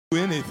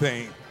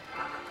anything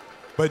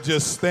but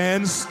just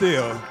stand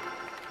still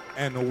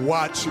and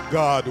watch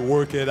God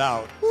work it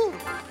out. Woo.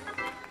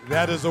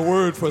 That is a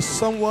word for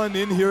someone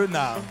in here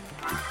now.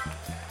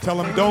 Tell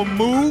them, don't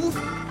move,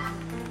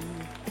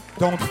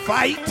 don't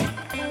fight,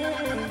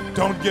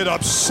 don't get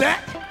upset,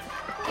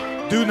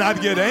 do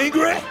not get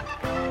angry.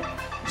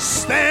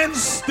 Stand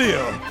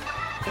still,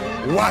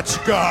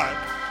 watch God.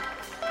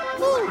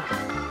 Woo.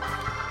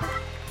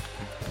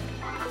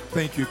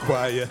 Thank you,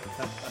 choir.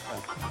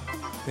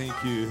 Thank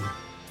you.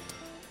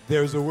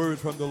 There's a word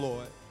from the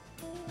Lord.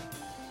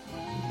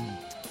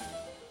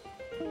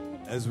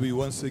 As we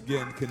once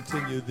again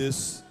continue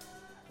this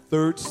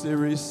third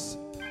series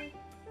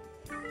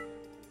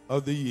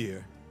of the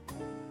year,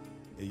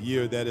 a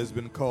year that has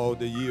been called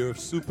the year of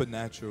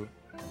supernatural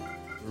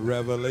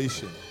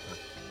revelation.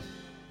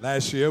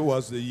 Last year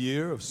was the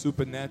year of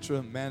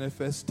supernatural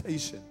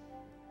manifestation.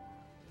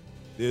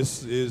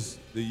 This is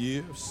the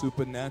year of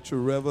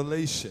supernatural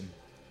revelation.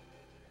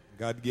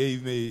 God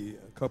gave me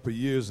a couple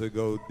years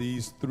ago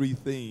these three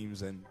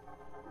themes, and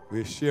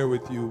we'll share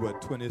with you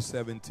what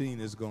 2017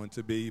 is going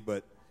to be,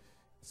 but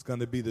it's going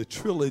to be the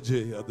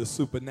trilogy of the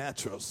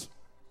supernaturals.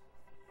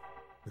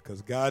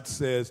 Because God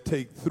says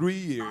take 3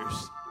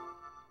 years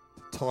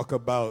to talk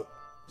about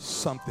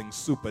something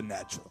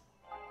supernatural.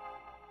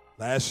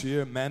 Last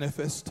year,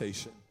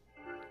 manifestation.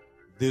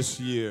 This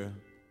year,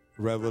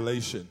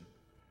 revelation.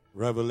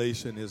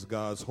 Revelation is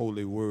God's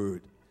holy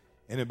word.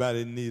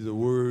 Anybody need a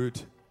word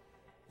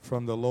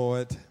from the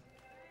Lord?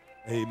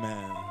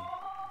 Amen.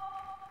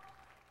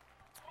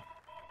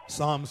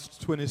 Psalms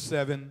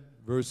 27,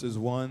 verses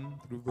 1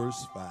 through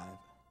verse 5.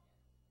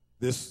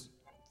 This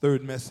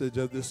third message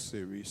of this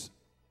series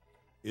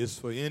is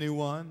for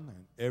anyone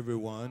and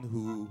everyone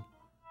who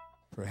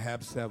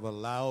perhaps have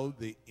allowed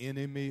the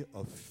enemy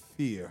of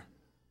fear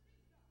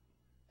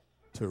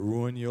to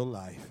ruin your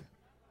life.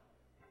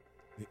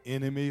 The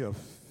enemy of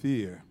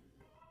fear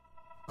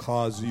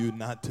cause you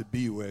not to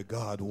be where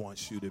God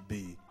wants you to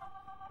be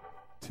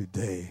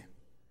today.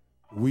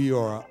 We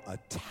are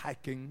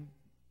attacking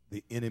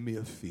the enemy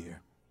of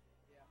fear.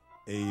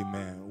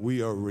 Amen.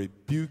 We are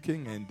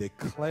rebuking and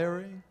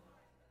declaring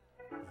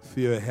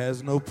fear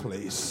has no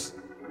place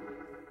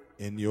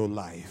in your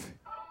life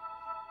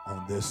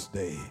on this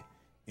day.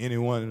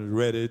 Anyone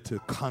ready to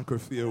conquer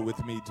fear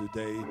with me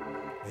today?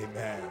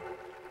 Amen.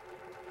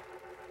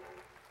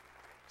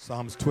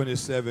 Psalms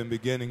 27,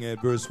 beginning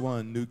at verse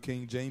 1, New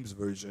King James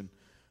Version.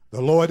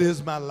 The Lord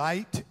is my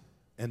light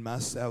and my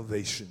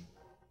salvation.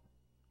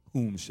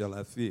 Whom shall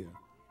I fear?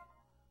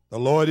 The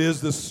Lord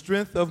is the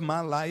strength of my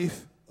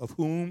life. Of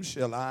whom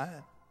shall I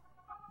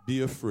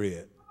be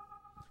afraid?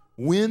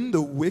 When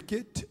the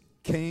wicked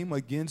came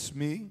against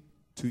me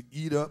to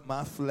eat up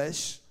my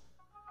flesh,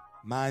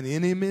 mine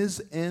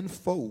enemies and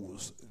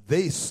foes,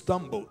 they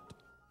stumbled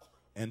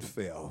and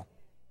fell.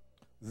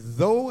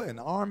 Though an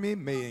army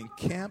may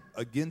encamp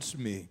against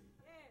me,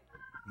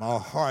 my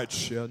heart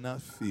shall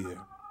not fear.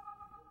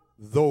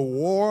 Though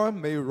war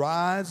may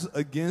rise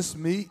against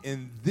me,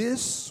 in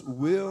this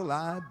will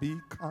I be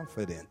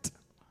confident.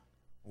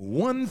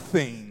 One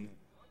thing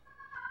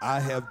I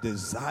have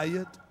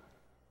desired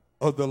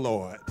of the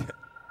Lord,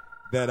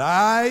 that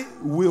I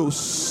will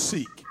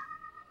seek,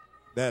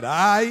 that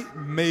I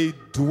may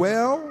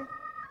dwell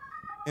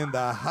in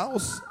the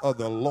house of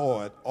the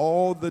Lord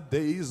all the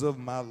days of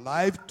my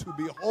life, to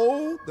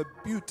behold the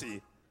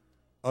beauty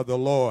of the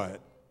Lord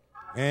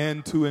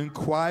and to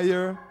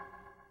inquire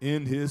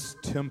in his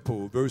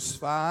temple. Verse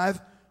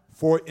 5,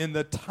 for in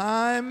the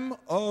time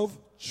of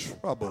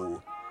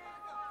trouble,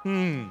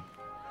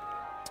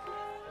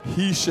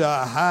 he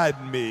shall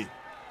hide me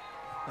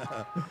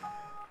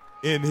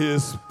in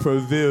his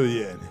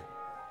pavilion.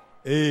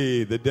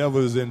 Hey, the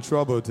devil is in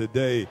trouble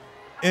today.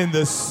 In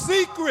the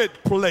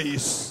secret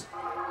place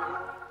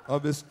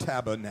of his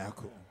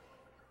tabernacle,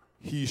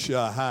 he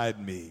shall hide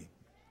me.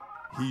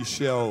 He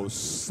shall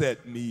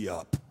set me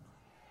up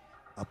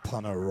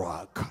upon a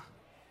rock.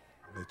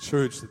 The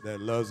church that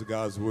loves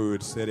God's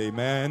word said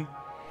amen.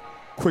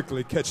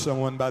 Quickly catch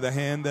someone by the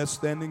hand that's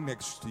standing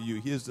next to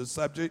you. Here's the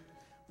subject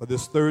for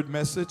this third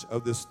message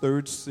of this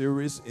third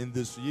series in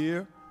this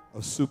year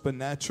of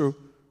supernatural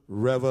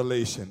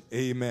revelation.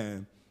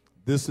 Amen.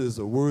 This is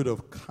a word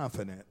of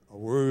confidence, a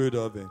word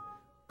of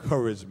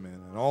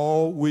encouragement. And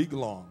all week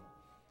long,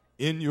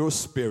 in your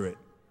spirit,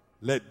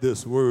 let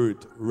this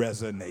word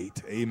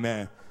resonate.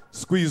 Amen.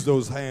 Squeeze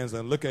those hands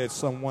and look at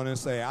someone and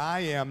say,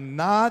 I am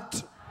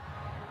not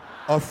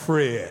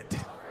afraid.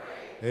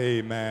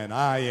 Amen.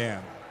 I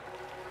am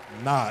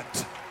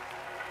not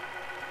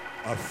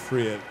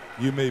afraid.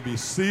 You may be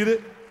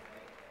seated.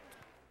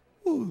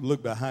 Ooh,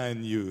 look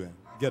behind you and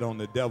get on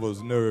the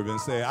devil's nerve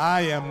and say,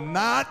 I am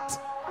not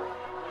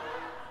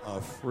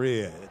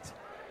afraid.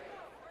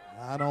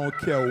 I don't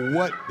care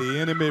what the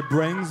enemy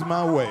brings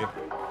my way.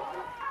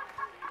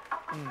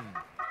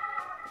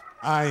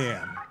 I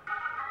am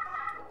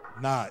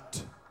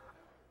not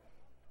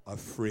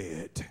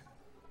afraid.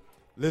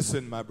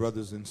 Listen, my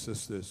brothers and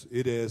sisters,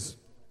 it has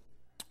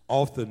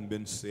often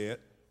been said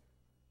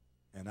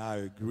And I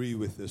agree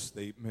with this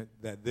statement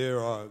that there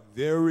are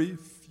very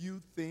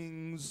few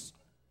things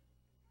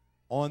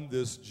on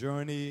this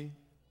journey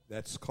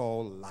that's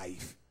called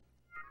life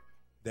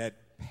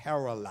that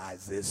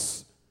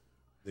paralyzes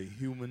the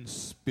human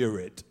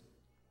spirit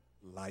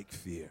like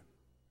fear.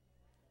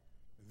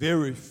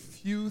 Very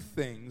few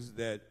things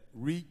that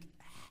wreak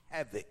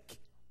havoc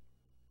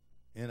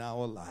in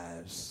our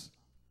lives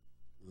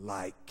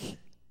like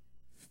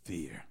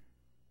fear.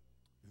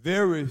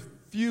 Very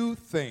few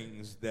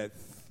things that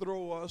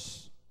throw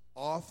us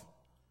off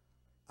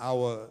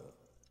our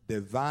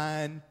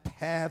divine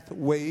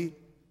pathway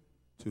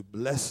to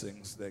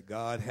blessings that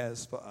God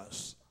has for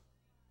us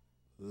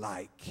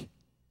like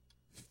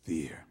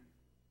fear.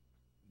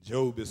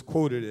 Job is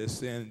quoted as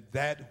saying,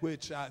 "That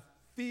which I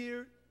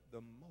feared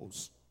the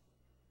most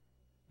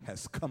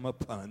has come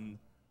upon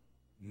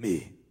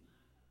me."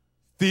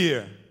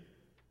 Fear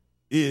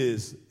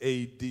is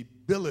a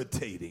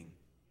debilitating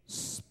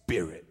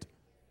spirit.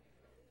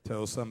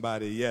 Tell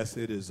somebody, yes,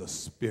 it is a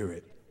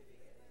spirit.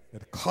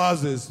 It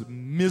causes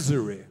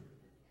misery,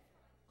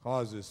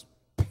 causes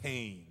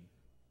pain,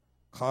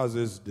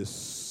 causes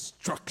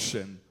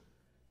destruction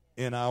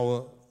in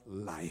our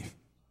life.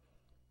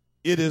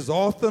 It is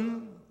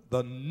often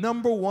the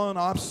number one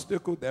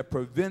obstacle that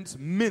prevents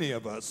many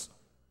of us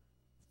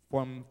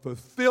from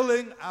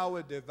fulfilling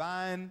our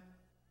divine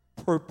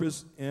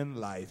purpose in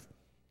life.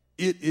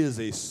 It is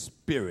a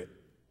spirit.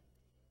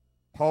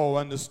 Paul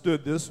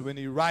understood this when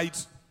he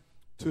writes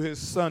to his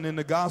son in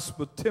the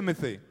gospel,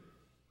 Timothy.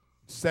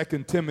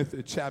 2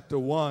 Timothy chapter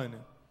 1,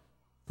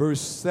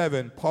 verse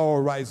 7,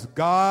 Paul writes,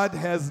 God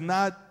has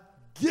not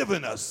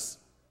given us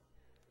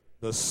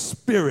the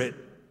spirit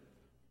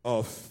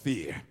of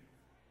fear.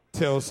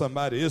 Tell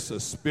somebody it's a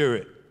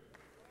spirit.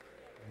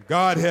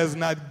 God has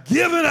not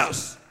given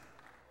us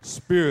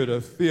spirit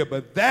of fear,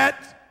 but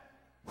that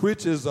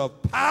which is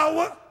of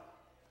power,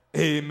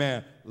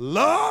 amen,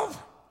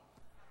 love,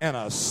 and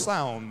a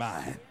sound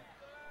mind.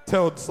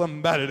 Tell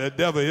somebody the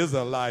devil is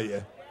a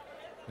liar.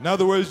 In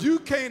other words, you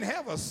can't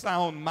have a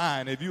sound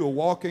mind if you are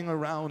walking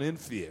around in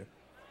fear.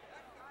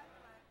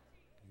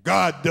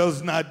 God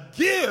does not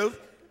give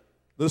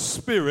the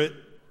spirit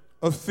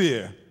of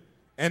fear.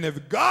 And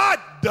if God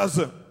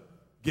doesn't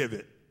give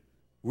it,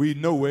 we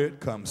know where it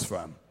comes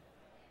from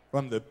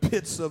the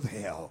pits of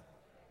hell.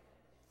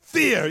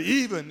 Fear,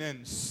 even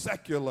in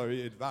secular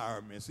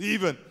environments,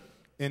 even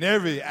in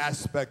every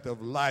aspect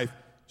of life,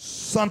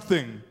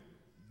 something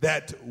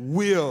that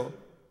will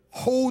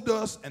hold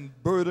us and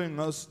burden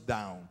us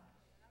down.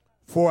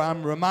 For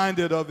I'm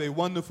reminded of a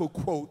wonderful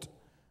quote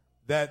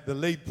that the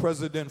late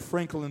President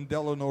Franklin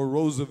Delano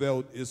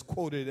Roosevelt is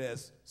quoted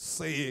as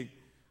saying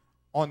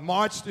on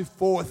March the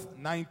 4th,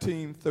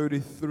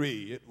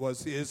 1933. It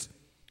was his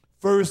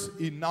first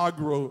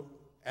inaugural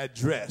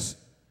address.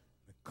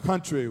 The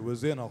country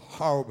was in a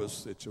horrible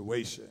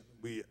situation.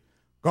 We had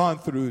gone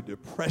through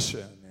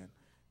depression and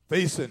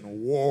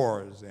facing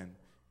wars,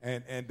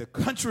 and the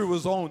country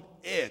was on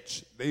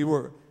edge. They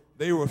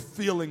were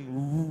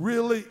feeling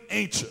really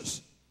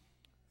anxious.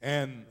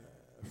 And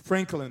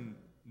Franklin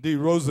D.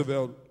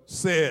 Roosevelt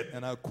said,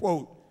 and I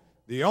quote,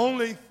 "The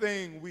only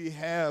thing we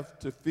have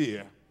to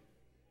fear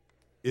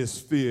is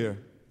fear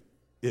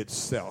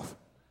itself."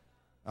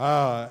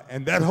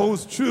 And that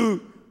holds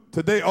true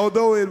today,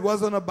 although it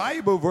wasn't a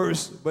Bible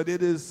verse, but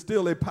it is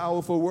still a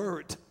powerful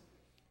word.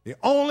 The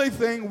only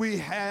thing we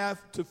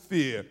have to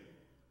fear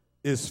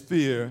is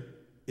fear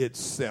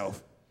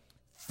itself.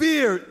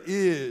 Fear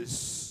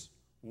is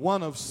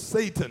one of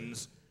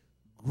Satan's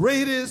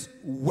greatest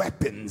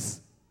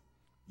weapons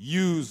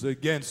used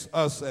against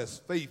us as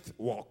faith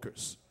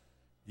walkers,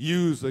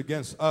 used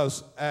against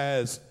us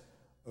as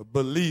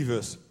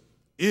believers.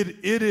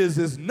 It is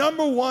his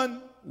number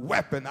one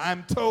weapon.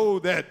 I'm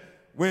told that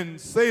when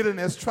Satan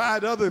has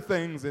tried other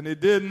things and it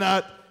did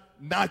not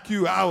knock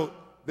you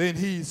out, then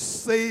he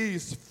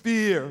saves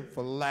fear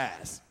for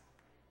last.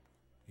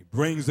 He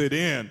brings it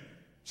in,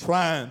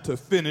 trying to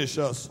finish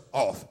us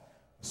off.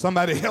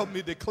 Somebody help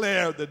me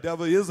declare the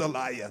devil is a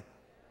liar.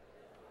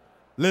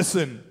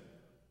 Listen,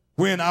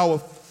 when our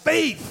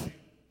faith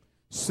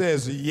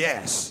says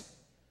yes,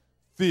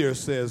 fear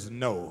says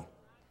no.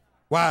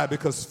 Why?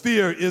 Because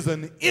fear is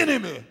an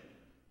enemy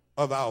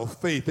of our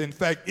faith. In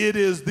fact, it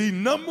is the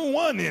number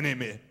one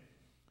enemy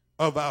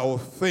of our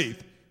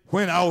faith.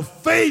 When our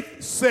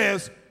faith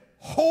says,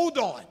 hold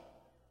on,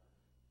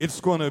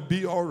 it's going to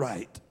be all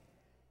right.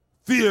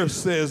 Fear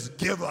says,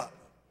 give up.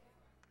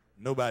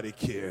 Nobody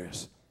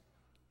cares.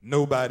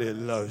 Nobody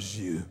loves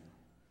you.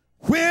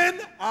 When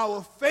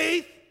our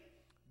faith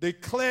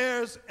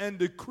declares and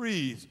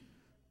decrees,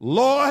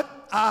 Lord,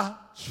 I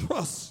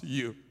trust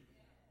you,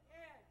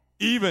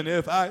 even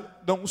if I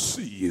don't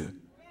see you.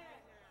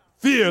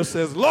 Fear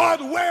says, Lord,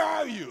 where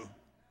are you?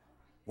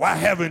 Why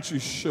haven't you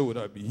showed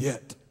up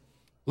yet?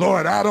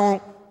 Lord, I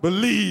don't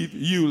believe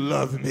you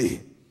love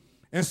me.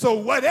 And so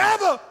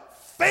whatever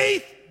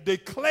faith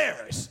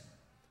declares,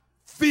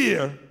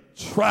 fear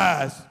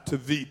tries to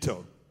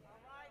veto.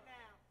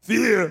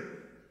 Fear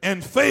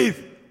and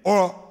faith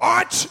are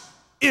arch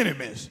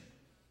enemies.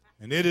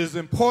 And it is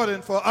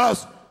important for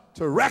us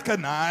to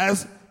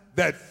recognize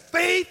that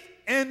faith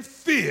and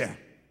fear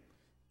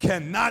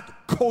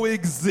cannot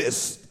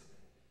coexist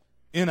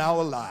in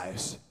our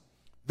lives.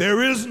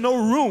 There is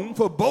no room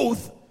for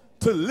both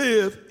to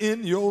live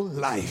in your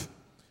life.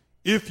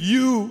 If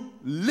you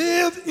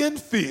live in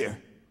fear,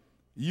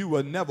 you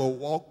will never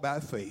walk by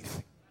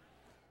faith.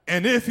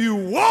 And if you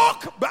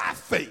walk by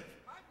faith,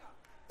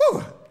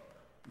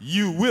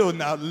 you will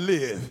not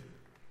live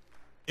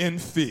in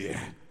fear.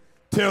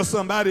 Tell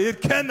somebody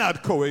it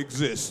cannot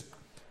coexist.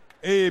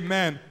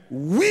 Amen.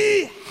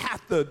 We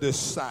have to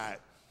decide.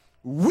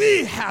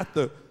 We have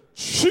to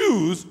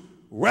choose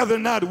whether or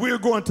not we're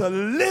going to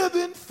live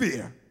in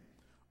fear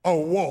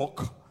or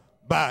walk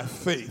by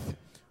faith.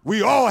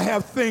 We all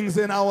have things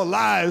in our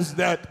lives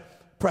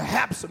that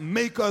perhaps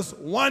make us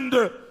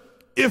wonder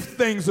if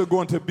things are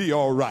going to be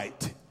all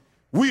right.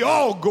 We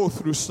all go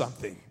through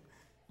something.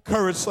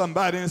 Encourage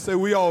somebody and say,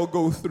 we all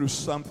go through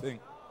something.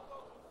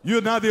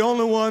 You're not the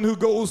only one who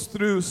goes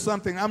through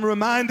something. I'm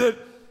reminded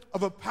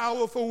of a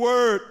powerful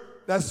word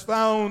that's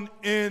found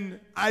in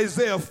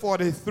Isaiah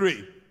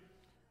 43.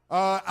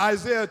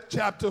 Isaiah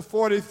chapter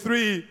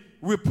 43,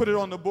 we'll put it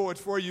on the board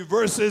for you,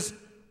 verses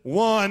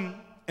 1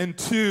 and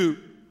 2,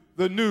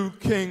 the New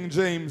King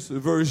James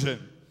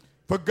Version.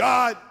 For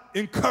God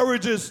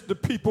encourages the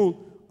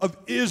people of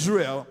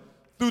Israel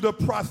through the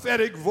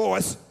prophetic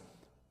voice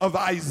of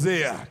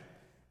Isaiah.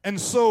 And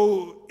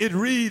so it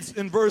reads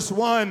in verse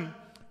 1,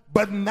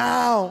 but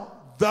now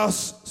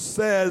thus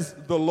says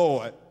the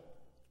Lord,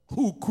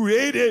 who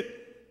created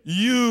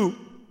you,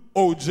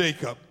 O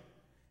Jacob,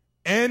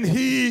 and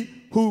he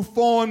who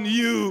formed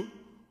you,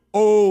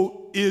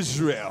 O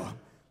Israel.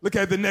 Look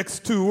at the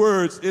next two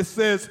words. It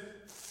says,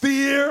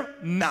 fear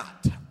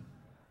not.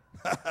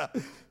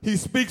 He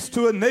speaks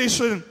to a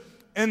nation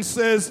and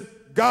says,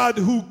 God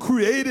who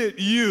created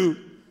you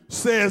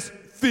says,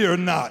 fear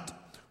not.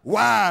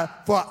 Why?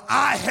 For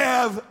I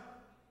have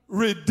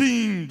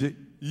redeemed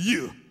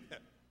you.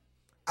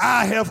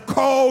 I have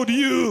called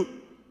you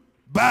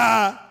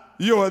by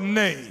your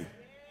name.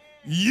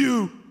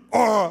 You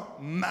are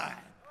mine.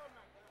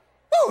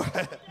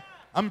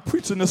 I'm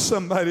preaching to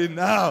somebody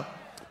now.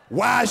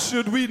 Why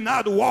should we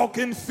not walk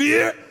in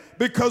fear?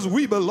 Because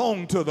we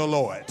belong to the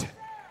Lord.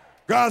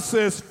 God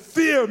says,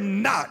 fear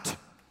not,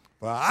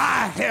 for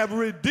I have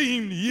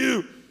redeemed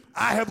you.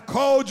 I have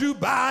called you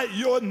by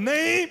your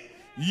name.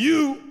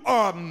 You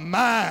are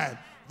mine.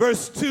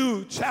 Verse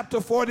 2, chapter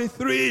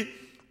 43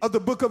 of the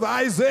book of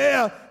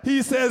Isaiah,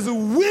 he says,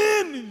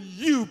 when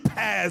you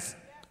pass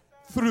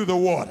through the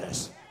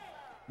waters,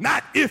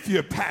 not if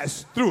you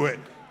pass through it.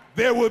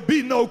 There will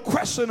be no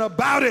question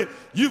about it.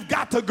 You've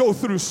got to go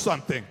through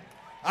something.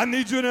 I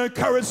need you to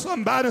encourage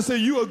somebody and say,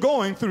 you are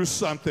going through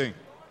something.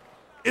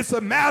 It's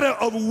a matter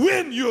of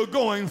when you're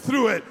going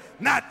through it,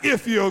 not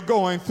if you're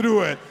going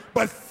through it.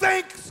 But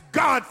thanks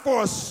God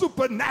for a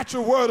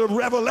supernatural word of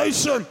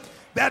revelation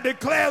that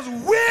declares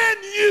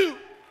when you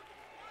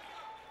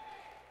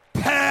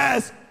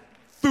pass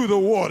through the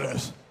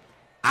waters,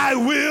 I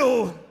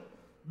will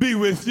be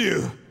with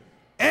you.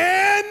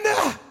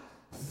 And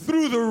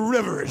through the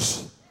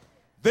rivers,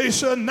 they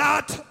shall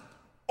not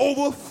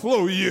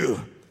overflow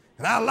you.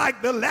 And I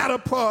like the latter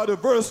part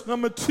of verse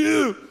number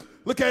 2.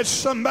 Look at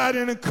somebody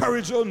and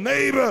encourage your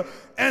neighbor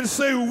and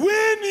say,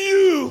 when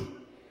you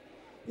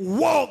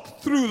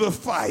walk through the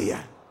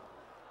fire,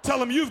 tell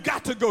them you've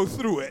got to go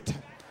through it.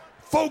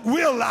 Folk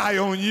will lie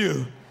on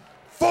you.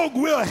 Folk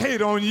will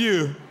hate on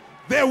you.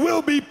 There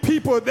will be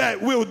people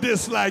that will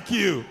dislike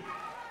you.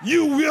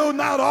 You will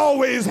not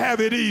always have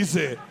it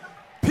easy.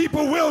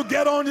 People will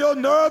get on your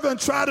nerve and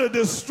try to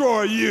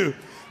destroy you.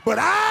 But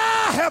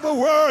I have a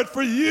word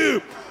for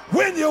you.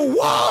 When you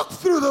walk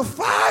through the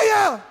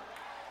fire,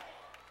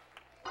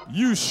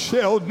 you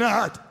shall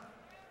not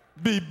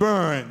be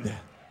burned,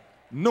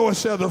 nor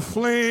shall the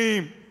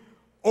flame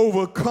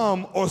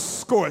overcome or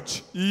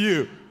scorch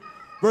you.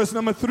 Verse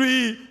number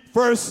 3,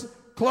 first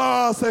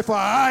clause, say, for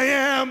I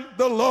am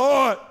the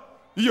Lord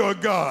your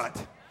God.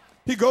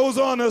 He goes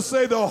on to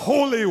say, the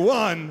Holy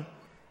One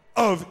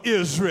of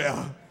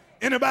Israel.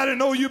 Anybody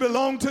know you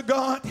belong to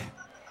God?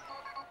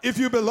 If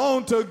you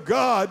belong to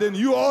God, then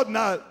you ought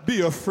not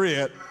be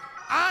afraid.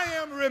 I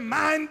am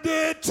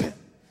reminded,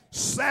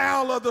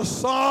 Sal, of the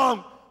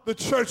song the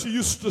church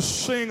used to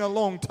sing a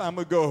long time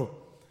ago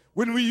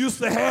when we used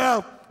to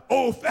have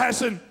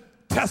old-fashioned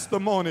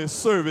testimony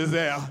service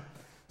there.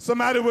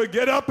 Somebody would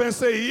get up and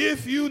say,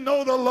 if you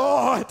know the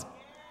Lord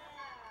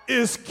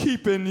is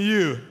keeping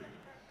you,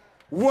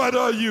 what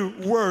are you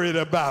worried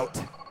about?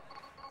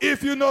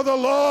 If you know the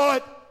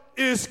Lord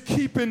is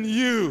keeping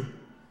you,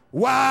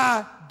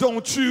 why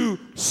don't you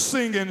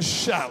sing and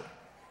shout?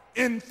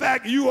 In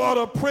fact, you ought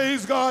to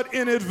praise God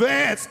in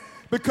advance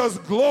because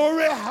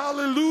glory,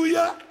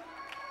 hallelujah,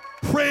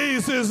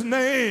 praise his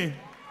name.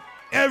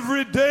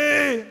 Every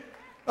day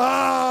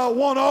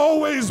won't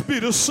always be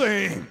the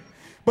same.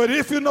 But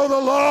if you know the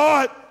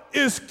Lord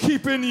is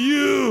keeping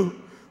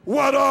you,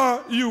 what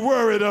are you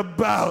worried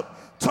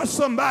about? Touch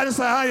somebody and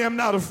say, I am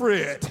not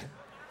afraid.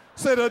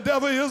 Say, the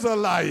devil is a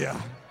liar.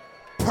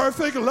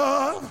 perfect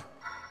love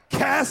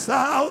casts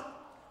out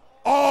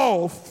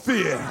all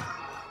fear.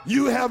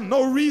 You have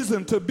no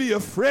reason to be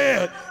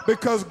afraid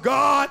because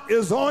God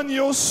is on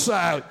your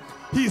side.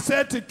 He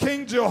said to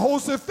King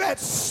Jehoshaphat,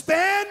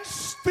 stand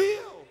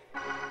still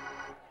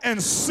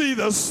and see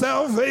the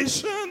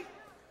salvation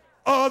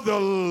of the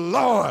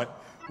Lord.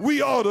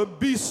 We ought to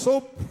be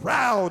so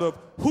proud of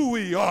who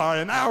we are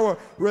and our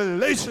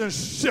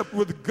relationship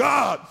with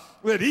God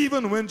that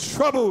even when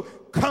trouble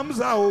comes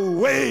our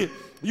way,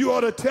 you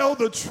ought to tell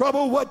the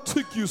trouble, what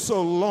took you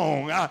so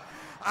long?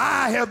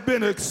 I have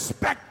been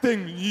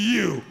expecting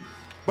you,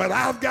 but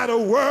I've got a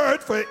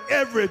word for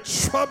every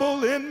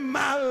trouble in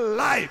my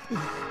life,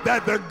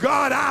 that the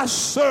God I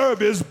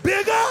serve is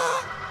bigger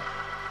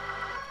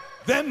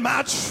than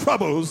my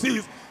troubles.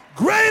 He's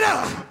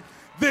greater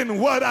than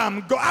what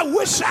I'm going. I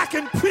wish I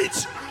can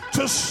preach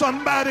to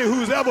somebody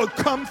who's ever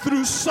come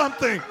through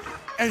something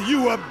and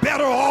you were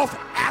better off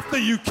after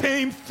you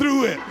came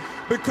through it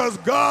because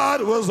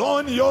God was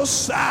on your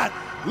side.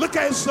 Look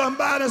at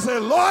somebody and say,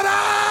 Lord,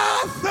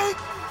 I thank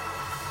you.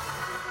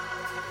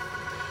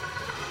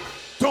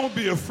 Don't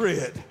be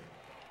afraid.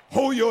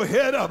 Hold your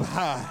head up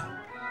high.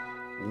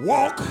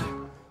 Walk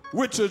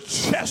with your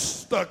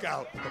chest stuck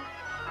out.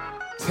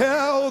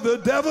 Tell the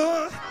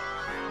devil,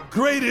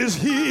 great is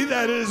he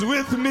that is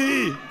with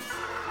me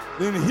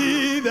than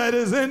he that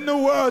is in the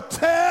world.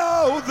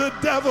 Tell the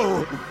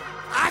devil,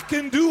 I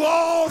can do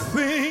all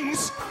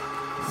things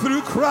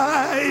through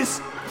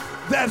Christ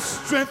that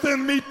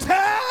strengthen me.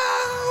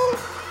 Tell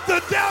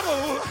the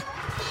devil,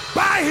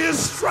 by his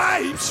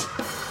stripes,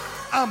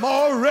 I'm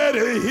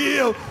already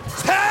healed.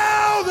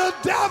 Tell the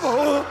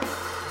devil,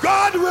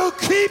 God will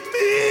keep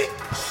me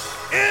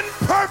in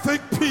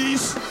perfect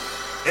peace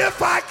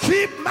if I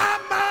keep my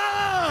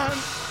mind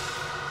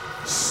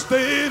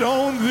stayed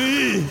on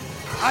thee.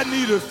 I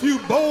need a few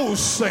bold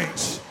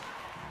saints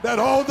that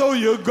although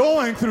you're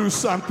going through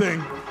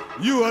something,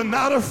 you are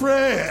not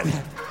afraid.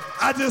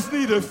 I just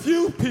need a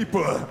few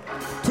people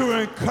to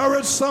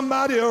encourage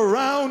somebody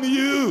around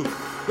you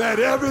that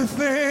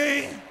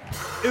everything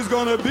is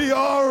going to be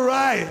all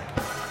right.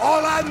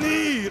 All I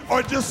need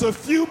are just a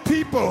few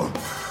people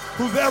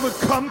who've ever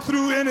come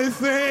through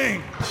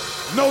anything.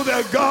 Know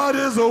that God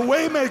is a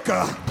way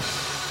maker,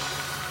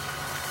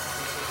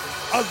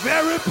 a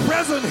very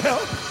present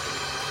help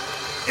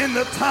in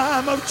the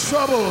time of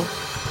trouble.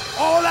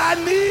 All I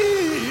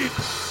need,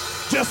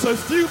 just a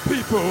few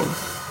people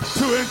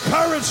to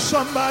encourage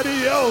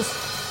somebody else.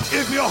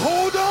 If you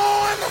hold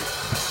on,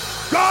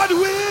 God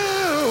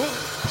will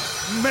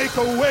make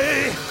a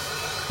way.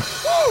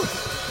 Woo!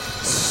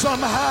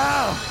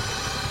 Somehow.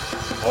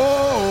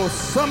 Oh,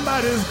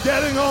 somebody's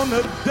getting on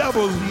the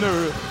devil's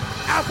nerve.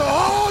 After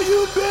all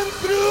you've been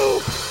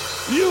through,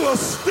 you are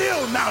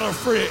still not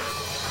afraid.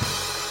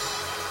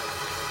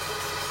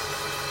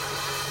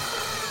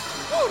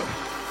 Woo!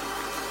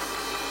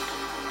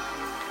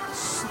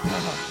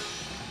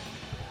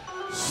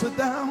 Sit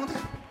down.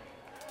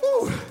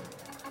 Ooh,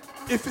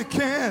 if you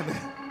can.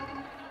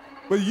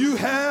 But you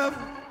have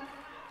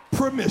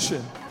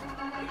permission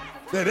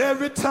that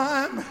every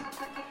time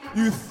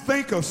you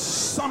think of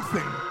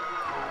something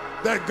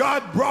that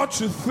God brought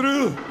you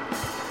through,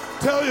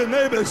 tell your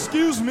neighbor,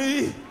 excuse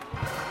me,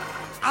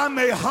 I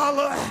may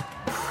holler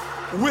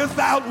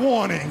without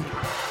warning.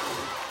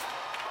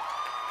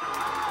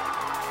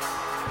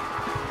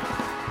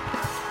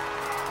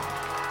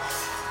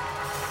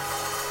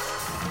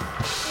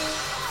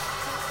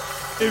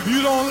 If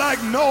you don't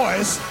like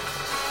noise,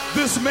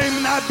 this may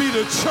not be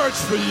the church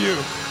for you.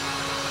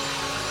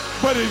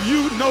 But if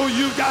you know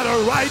you've got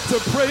a right to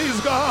praise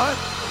God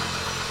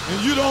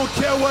and you don't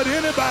care what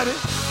anybody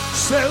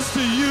says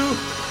to you,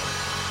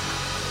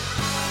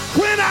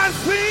 when I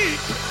think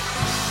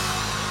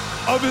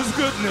of his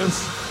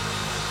goodness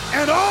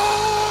and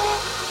all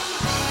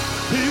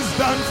he's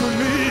done for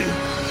me,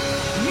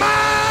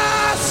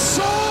 my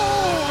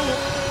soul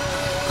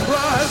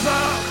cries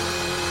out,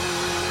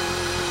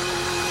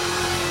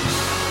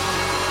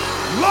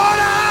 Lord,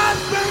 I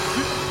thank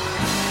you.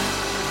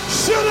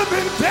 Should have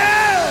been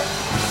dead,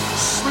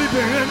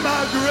 sleeping in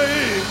my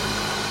grave.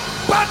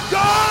 But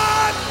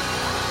God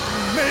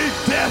made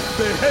death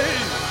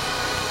behave.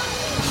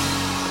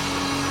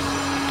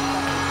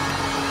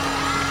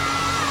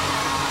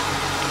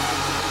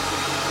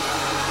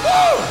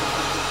 Woo!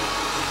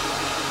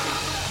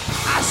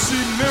 I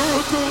see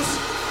miracles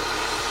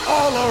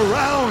all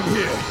around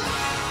here.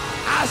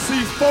 I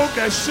see folk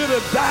that should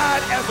have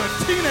died as a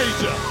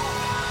teenager.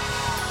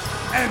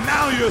 And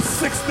now you're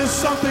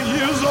 60-something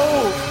years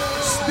old,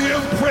 still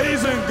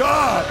praising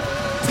God.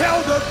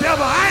 Tell the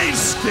devil, I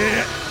ain't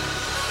scared.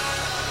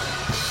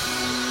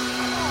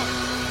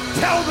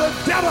 Tell the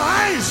devil,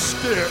 I ain't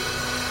scared.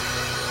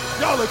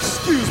 Y'all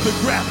excuse the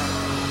grammar.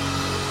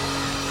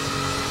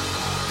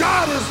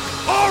 God has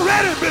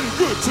already been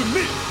good to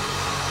me.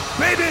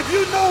 Baby, if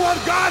you know what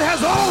God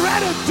has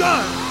already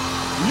done,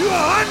 you'll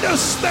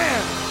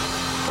understand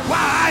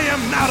why I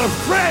am not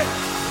afraid.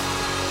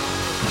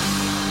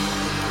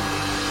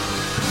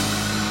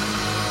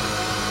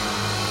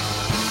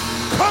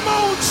 Come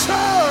on,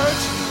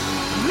 church.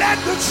 Let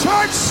the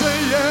church say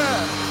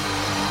yeah.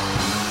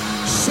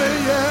 Say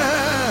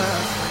yeah.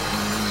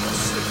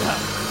 Sit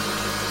down.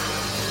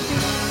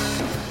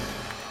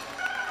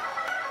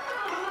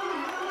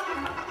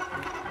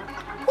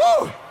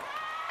 Woo!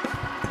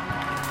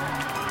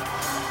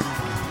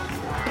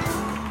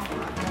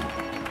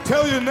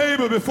 Tell your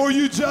neighbor before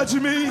you judge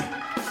me,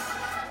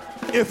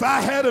 if I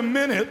had a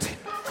minute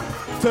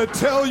to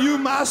tell you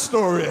my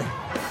story,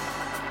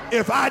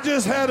 if I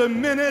just had a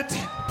minute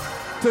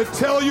to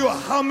tell you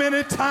how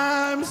many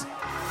times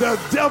the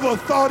devil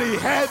thought he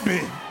had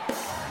me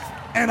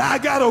and I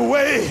got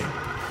away,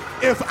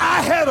 if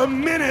I had a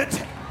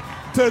minute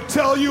to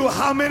tell you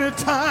how many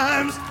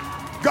times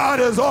God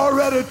has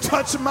already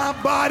touched my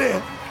body.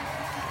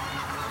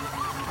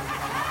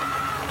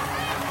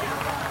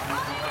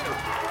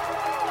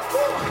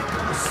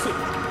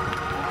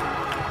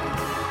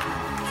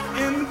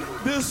 In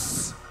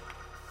this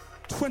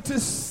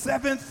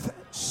 27th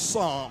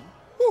Psalm,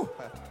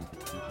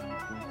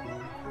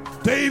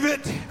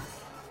 David,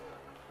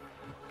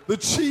 the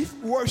chief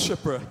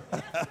worshiper,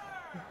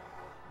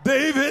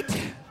 David,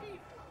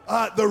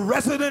 the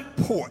resident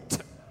poet,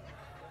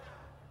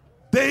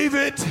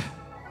 David,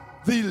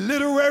 the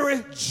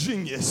literary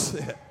genius,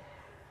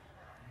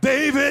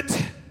 David,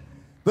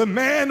 the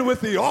man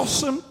with the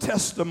awesome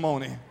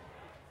testimony,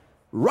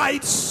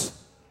 writes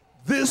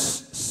this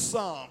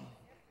psalm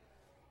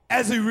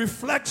as he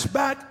reflects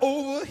back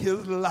over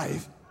his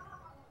life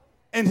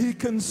and he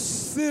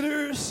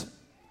considers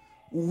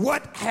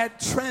what had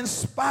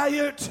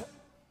transpired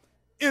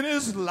in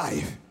his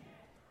life,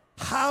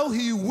 how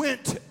he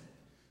went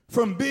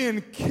from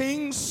being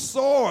King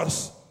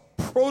Saul's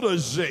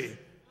protege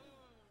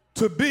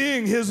to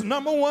being his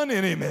number one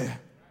enemy,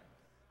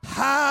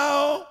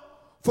 how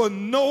for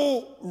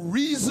no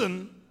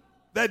reason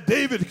that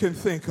David can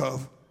think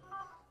of,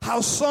 how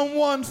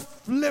someone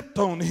flipped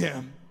on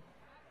him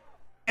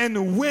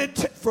and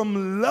went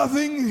from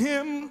loving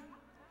him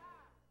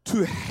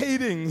to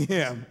hating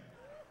him,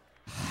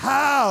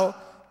 how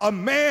a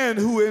man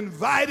who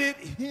invited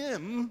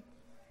him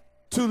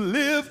to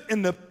live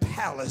in the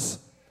palace,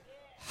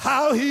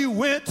 how he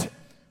went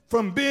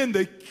from being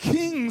the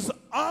king's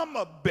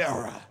armor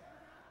bearer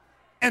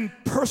and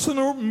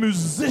personal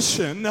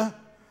musician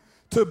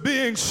to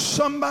being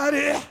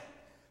somebody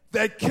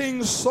that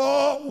King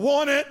Saul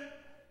wanted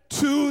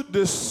to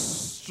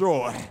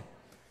destroy.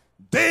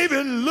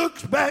 David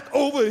looked back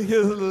over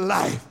his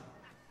life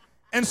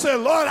and said,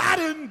 Lord, I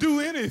didn't do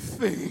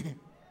anything.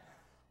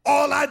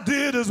 All I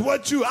did is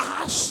what you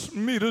asked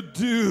me to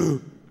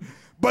do.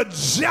 But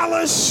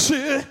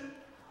jealousy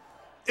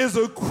is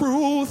a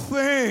cruel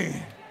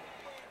thing.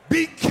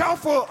 Be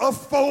careful of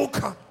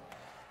folk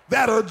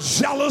that are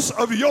jealous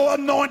of your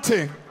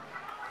anointing.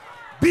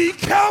 Be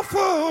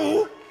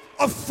careful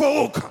of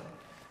folk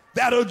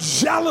that are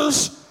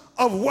jealous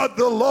of what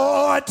the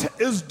Lord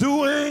is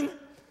doing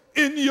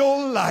in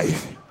your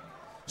life.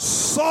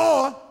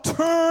 Saul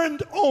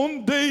turned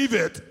on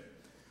David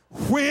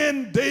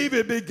when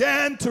David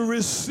began to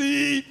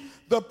receive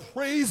the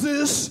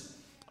praises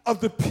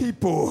of the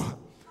people.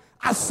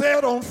 I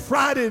said on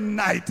Friday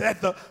night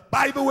at the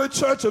Bible Way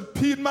Church of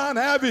Piedmont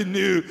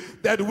Avenue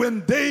that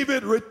when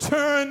David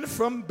returned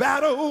from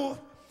battle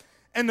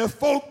and the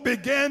folk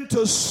began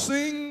to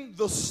sing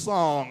the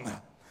song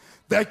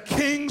that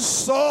King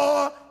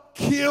Saul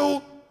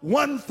killed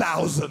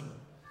 1,000,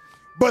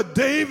 but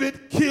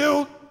David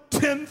killed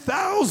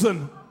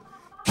 10,000.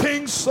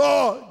 King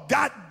Saul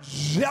got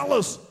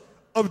jealous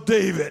of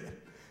David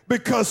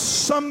because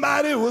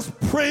somebody was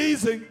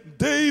praising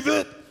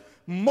David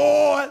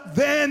more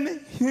than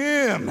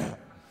him.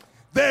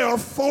 There are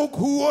folk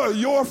who are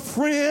your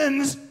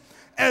friends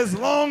as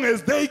long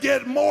as they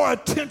get more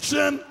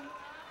attention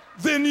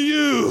than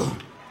you.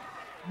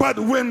 But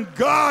when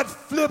God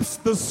flips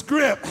the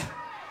script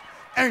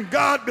and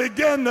God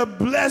began to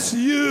bless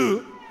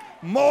you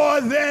more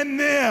than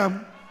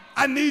them,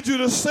 I need you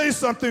to say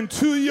something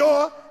to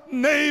your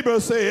neighbor.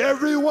 Say,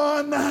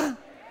 everyone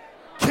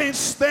can't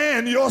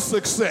stand your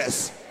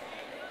success.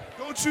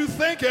 Don't you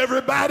think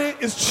everybody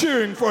is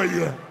cheering for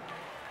you?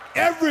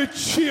 Every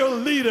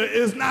cheerleader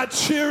is not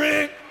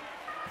cheering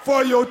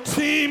for your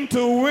team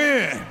to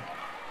win.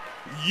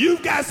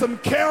 You've got some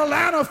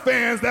Carolina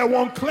fans that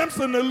want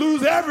Clemson to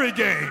lose every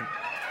game.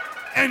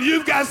 And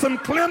you've got some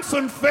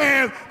Clemson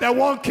fans that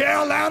want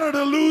Carolina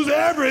to lose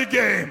every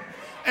game.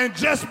 And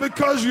just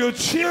because you're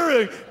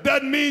cheering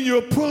doesn't mean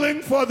you're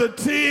pulling for the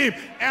team.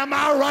 Am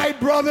I right,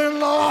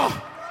 brother-in-law?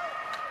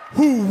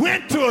 Who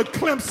went to a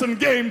Clemson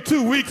game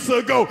 2 weeks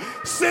ago,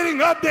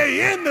 sitting up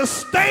there in the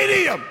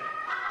stadium.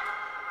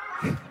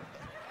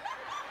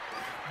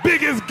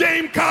 Biggest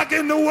gamecock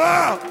in the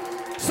world.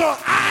 So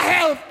I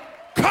have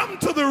come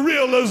to the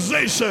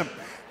realization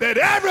that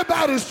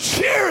everybody's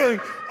cheering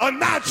or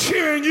not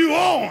cheering you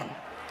on.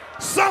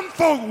 Some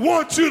folk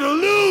want you to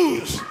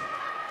lose.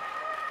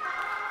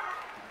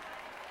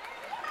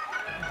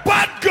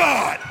 But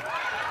God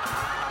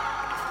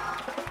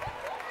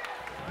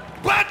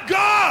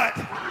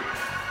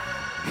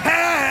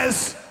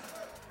has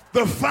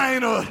the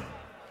final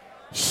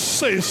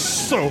say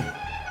so.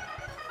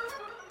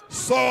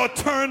 Saul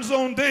turns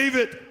on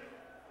David.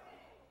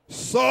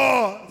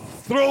 Saul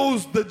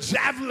throws the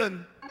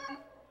javelin,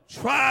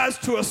 tries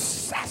to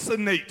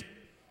assassinate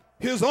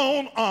his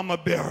own armor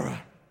bearer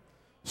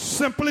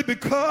simply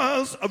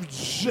because of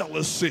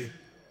jealousy.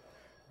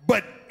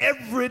 But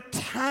every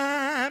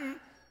time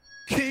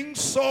King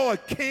Saul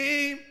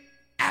came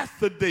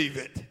after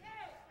David,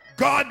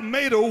 God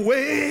made a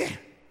way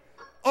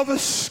of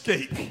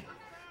escape.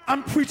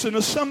 I'm preaching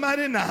to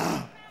somebody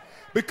now,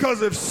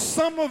 because if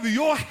some of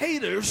your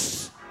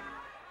haters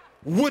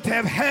would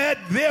have had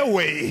their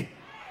way,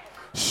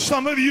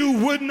 some of you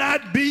would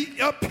not be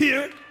up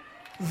here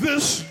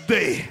this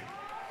day.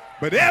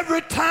 But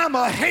every time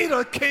a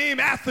hater came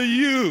after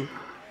you,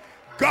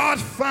 God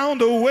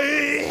found a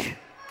way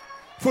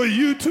for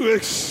you to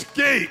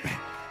escape.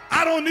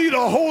 I don't need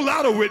a whole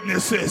lot of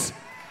witnesses,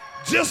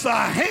 just a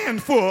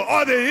handful.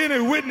 Are there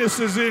any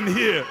witnesses in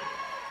here?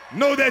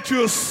 Know that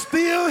you're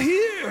still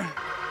here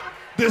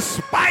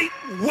despite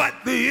what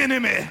the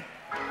enemy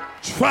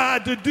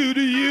tried to do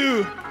to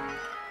you.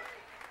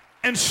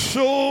 And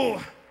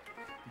so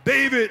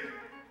David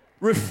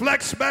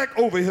reflects back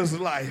over his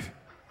life.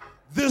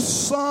 This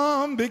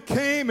psalm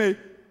became a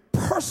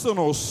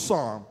personal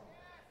psalm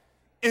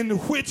in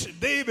which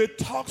David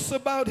talks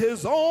about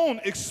his own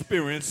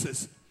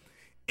experiences.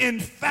 In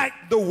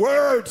fact, the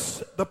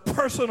words, the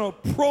personal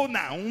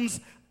pronouns,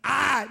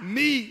 I,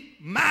 me,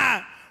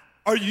 my,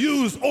 are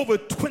used over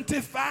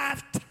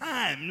 25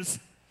 times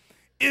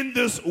in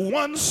this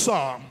one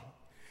psalm.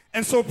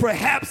 And so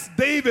perhaps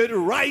David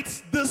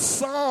writes this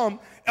psalm,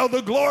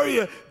 Elder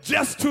Gloria,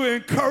 just to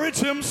encourage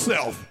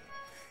himself.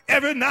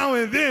 Every now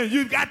and then,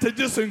 you've got to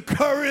just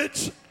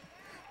encourage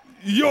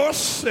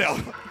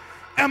yourself.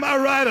 Am I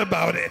right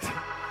about it?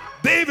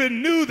 David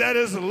knew that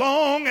as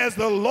long as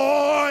the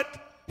Lord,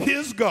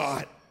 his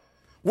God,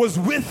 was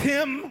with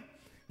him,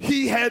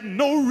 he had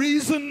no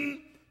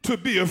reason to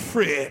be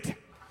afraid.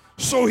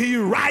 So he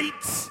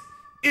writes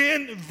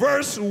in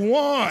verse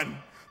 1,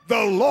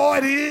 the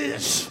Lord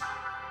is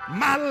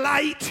my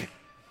light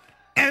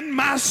and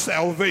my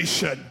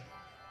salvation.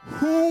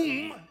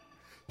 Whom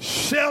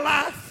shall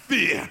I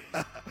fear?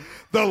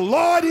 The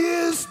Lord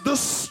is the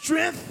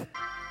strength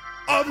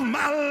of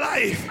my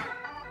life.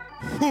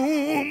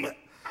 Whom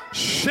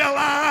shall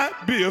I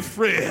be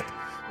afraid?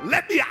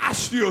 Let me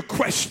ask you a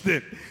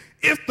question.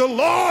 If the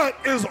Lord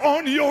is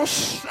on your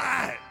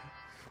side,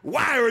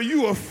 why are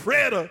you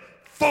afraid of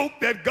folk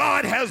that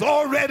God has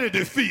already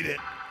defeated?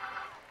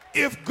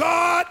 If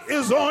God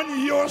is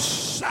on your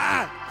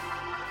side,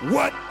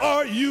 what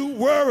are you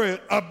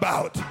worried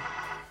about?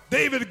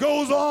 David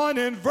goes on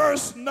in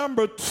verse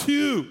number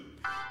 2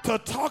 to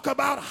talk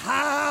about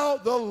how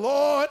the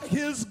Lord,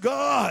 his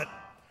God,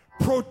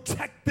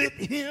 protected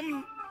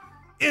him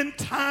in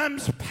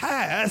times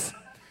past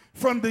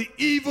from the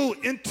evil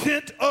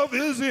intent of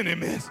his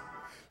enemies.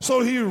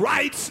 So he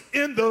writes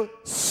in the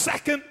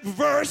second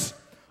verse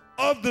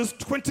of this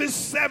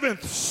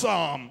 27th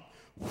Psalm,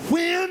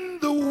 when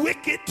the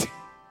wicked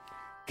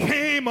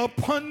came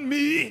upon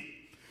me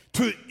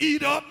to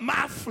eat up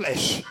my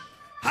flesh.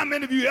 How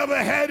many of you ever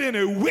had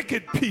any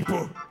wicked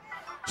people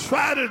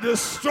try to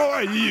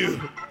destroy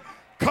you?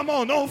 Come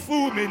on, don't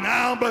fool me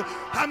now, but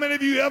how many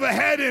of you ever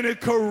had any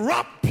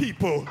corrupt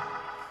people,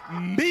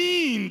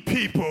 mean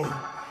people,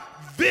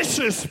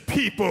 vicious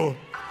people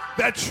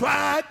that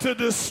tried to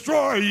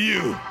destroy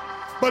you?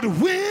 But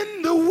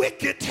when the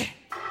wicked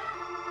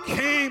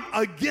came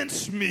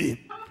against me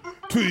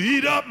to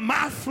eat up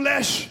my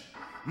flesh,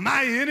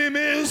 my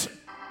enemies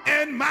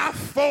and my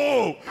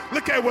foe,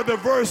 look at what the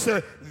verse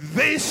says,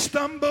 they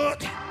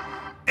stumbled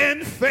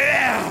and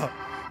fell.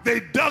 They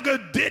dug a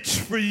ditch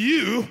for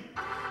you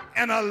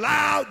and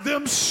allowed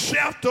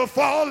themselves to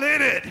fall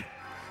in it.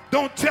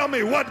 Don't tell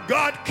me what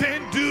God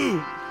can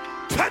do.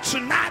 Touch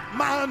not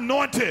my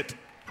anointed.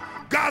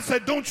 God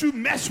said, don't you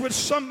mess with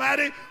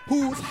somebody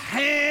whose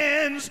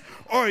hands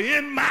are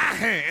in my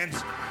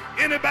hands.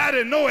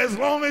 Anybody know as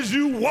long as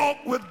you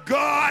walk with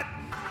God,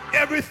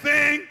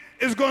 everything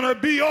is going to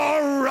be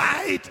all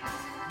right?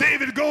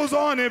 David goes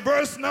on in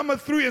verse number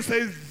 3 and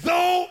says,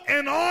 though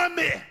an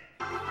army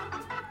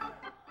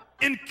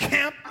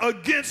encamp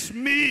against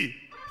me,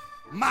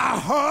 my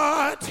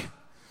heart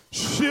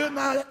should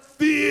not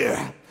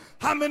fear.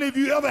 How many of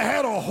you ever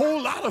had a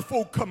whole lot of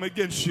folk come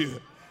against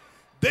you?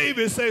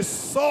 David says,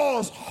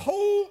 Saul's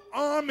whole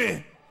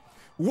army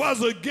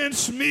was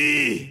against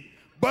me,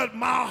 but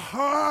my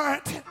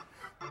heart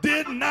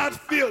did not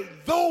fear.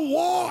 Though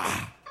war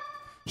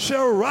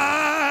shall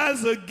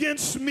rise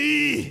against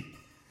me,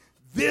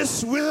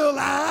 this will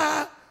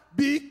I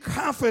be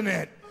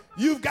confident.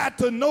 You've got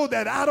to know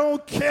that I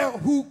don't care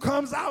who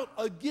comes out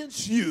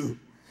against you.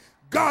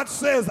 God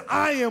says,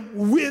 I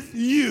am with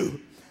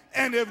you.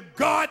 And if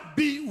God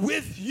be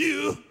with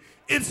you,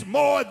 it's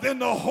more than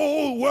the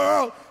whole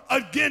world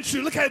against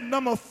you. Look at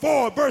number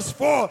 4, verse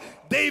 4.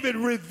 David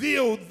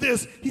revealed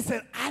this. He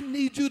said, I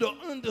need you to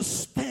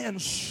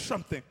understand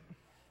something.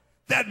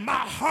 That my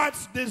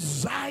heart's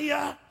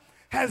desire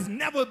has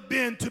never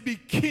been to be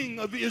king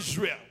of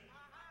Israel.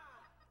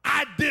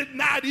 I did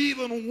not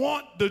even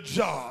want the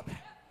job,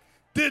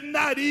 did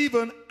not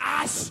even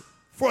ask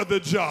for the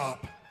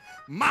job.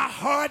 My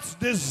heart's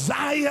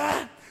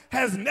desire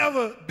has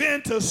never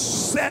been to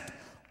sit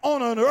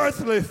on an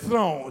earthly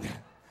throne.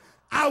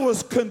 I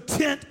was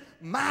content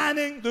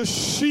minding the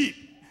sheep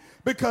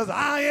because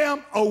I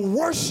am a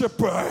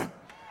worshiper,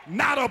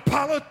 not a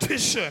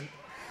politician.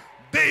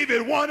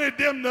 David wanted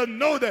them to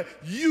know that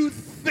you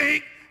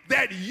think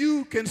that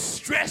you can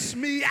stress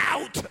me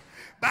out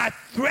by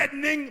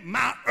threatening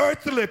my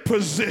earthly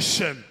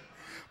position.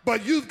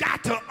 But you've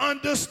got to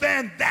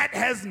understand that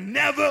has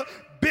never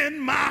been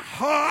my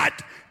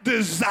heart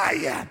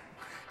desire.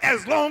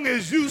 As long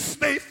as you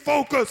stay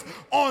focused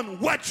on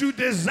what you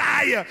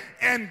desire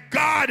and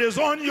God is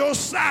on your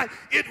side,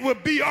 it will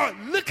be all.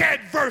 Look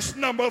at verse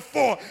number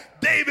 4.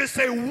 David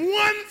said,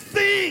 one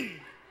thing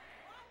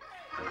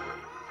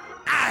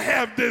I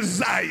have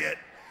desired.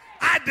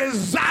 I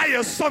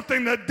desire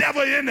something the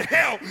devil in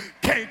hell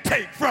can't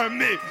take from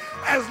me.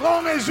 As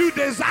long as you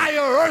desire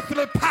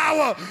earthly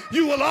power,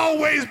 you will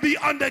always be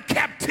under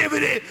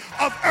captivity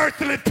of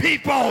earthly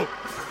people.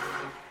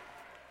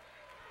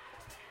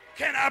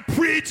 Can I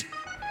preach?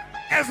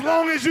 As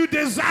long as you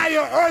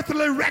desire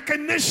earthly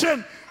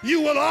recognition,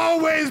 you will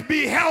always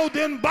be held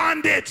in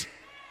bondage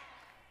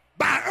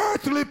by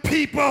earthly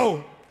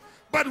people.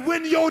 But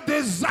when your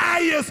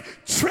desires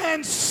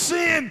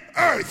transcend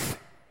earth,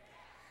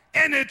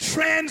 and it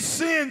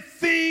transcends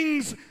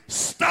things,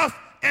 stuff,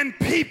 and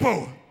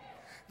people,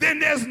 then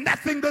there's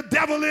nothing the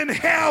devil in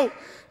hell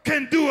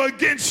can do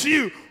against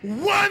you.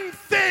 One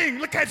thing,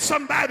 look at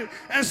somebody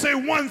and say,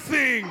 one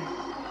thing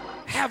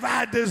have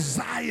I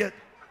desired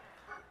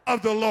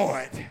of the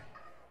Lord,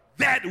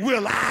 that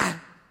will I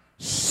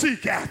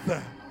seek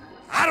after.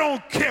 I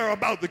don't care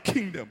about the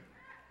kingdom,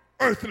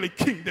 earthly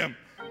kingdom.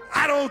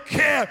 I don't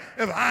care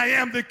if I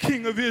am the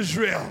king of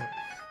Israel.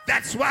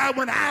 That's why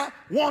when I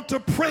want to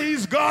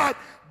praise God,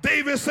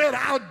 David said,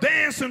 I'll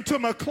dance until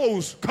my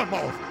clothes come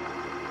off.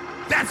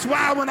 That's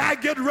why when I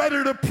get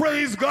ready to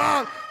praise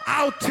God,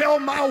 I'll tell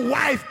my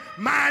wife,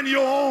 mind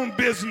your own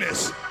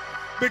business.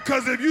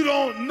 Because if you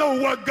don't know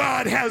what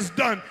God has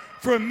done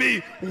for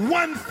me,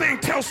 one thing,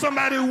 tell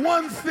somebody,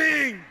 one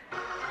thing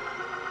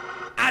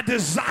I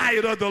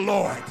desired of the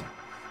Lord,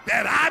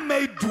 that I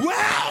may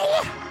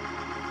dwell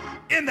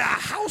in the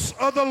house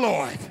of the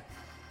Lord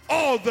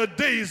all the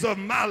days of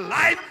my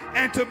life,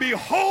 and to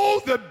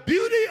behold the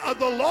beauty of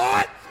the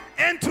Lord,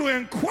 and to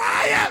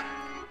inquire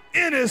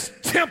in his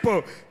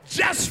temple.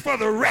 Just for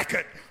the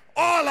record,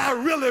 all I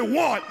really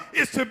want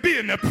is to be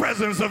in the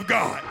presence of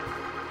God.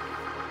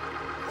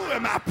 Who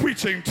am I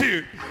preaching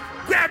to?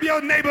 Grab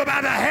your neighbor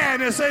by the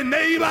hand and say,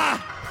 neighbor,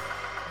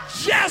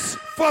 just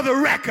for the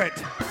record,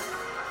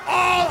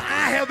 all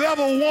I have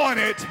ever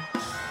wanted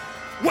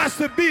was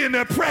to be in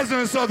the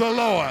presence of the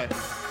Lord.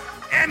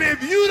 And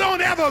if you don't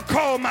ever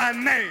call my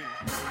name,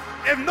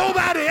 if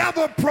nobody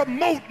ever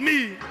promote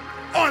me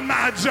on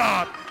my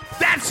job,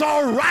 that's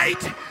all right,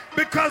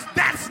 because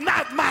that's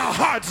not my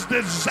heart's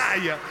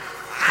desire.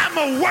 I'm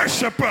a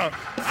worshiper.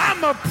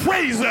 I'm a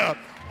praiser.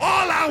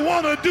 All I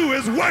want to do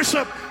is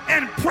worship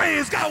and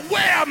praise God.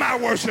 Where are my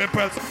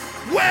worshipers?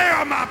 Where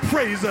are my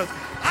praisers?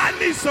 I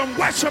need some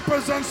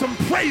worshipers and some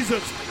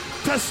praisers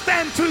to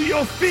stand to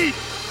your feet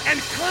and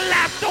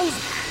clap those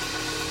hands.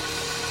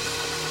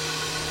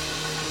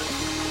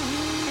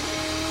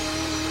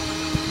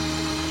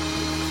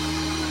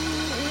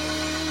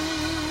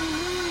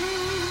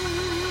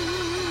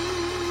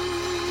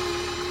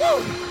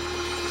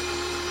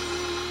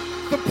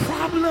 The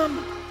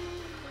problem,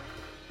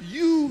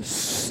 you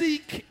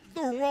seek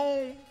the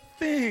wrong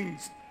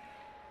things.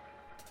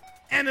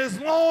 And as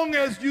long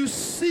as you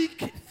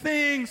seek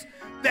things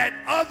that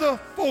other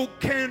folk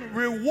can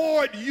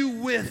reward you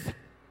with,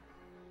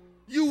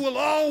 you will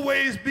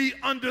always be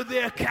under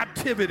their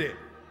captivity.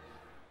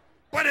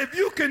 But if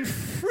you can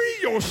free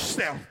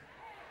yourself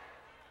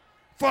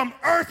from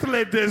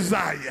earthly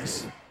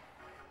desires,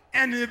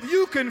 and if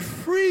you can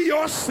free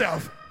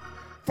yourself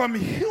from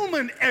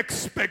human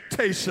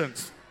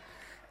expectations,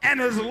 and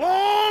as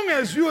long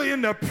as you're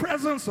in the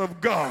presence of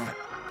God,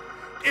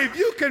 if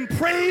you can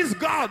praise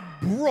God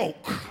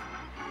broke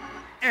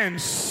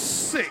and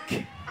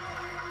sick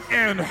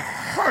and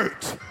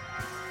hurt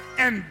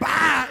and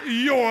by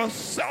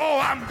yourself, oh,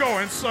 I'm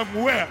going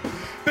somewhere,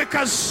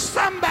 because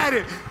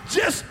somebody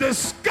just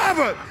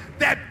discovered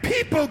that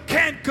people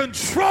can't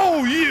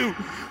control you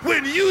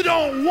when you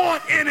don't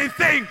want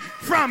anything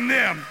from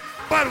them.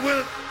 But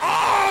when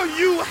all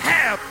you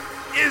have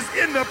is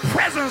in the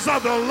presence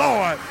of the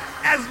Lord,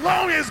 as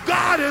long as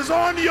God is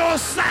on your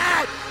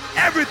side,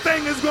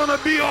 everything is going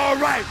to be all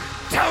right.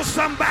 Tell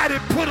somebody,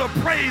 put a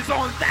praise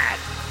on that.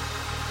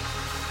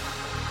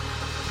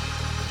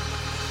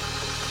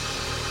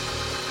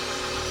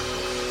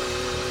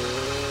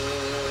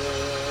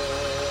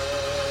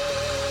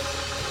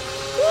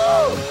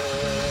 Woo!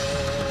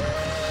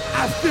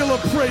 I feel a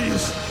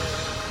praise.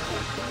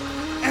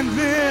 And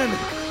then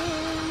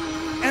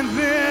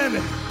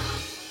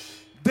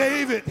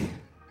David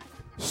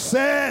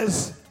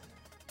says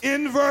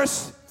in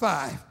verse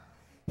 5,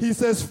 he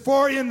says,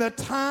 for in the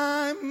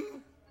time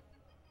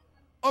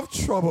of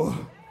trouble,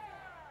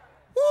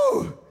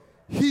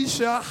 he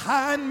shall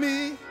hide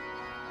me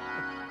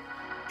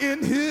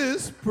in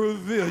his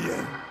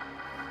pavilion.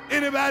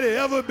 Anybody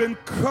ever been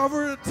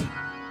covered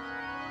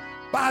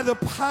by the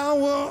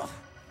power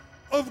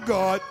of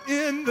God?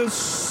 In the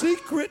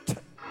secret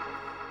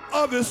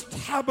of his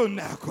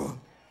tabernacle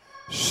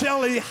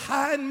shall he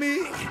hide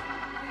me.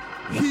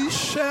 He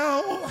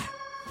shall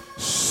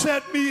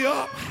set me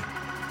up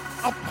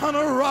upon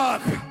a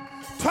rock.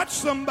 Touch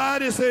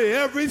somebody, say,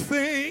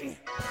 everything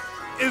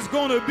is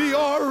going to be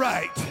all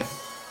right.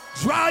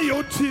 Dry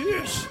your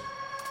tears.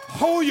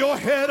 Hold your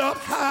head up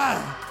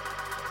high.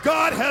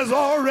 God has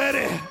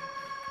already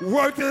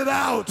worked it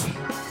out.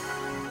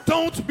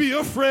 Don't be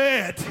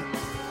afraid.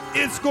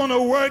 It's going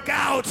to work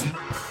out.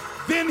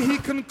 Then he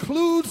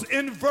concludes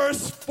in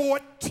verse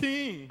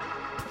 14.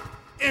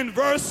 In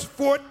verse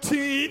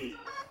 14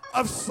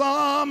 of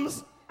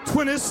Psalms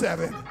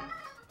 27,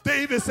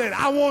 David said,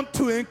 I want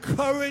to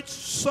encourage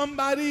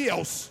somebody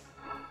else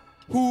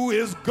who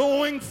is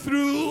going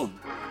through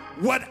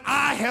what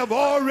I have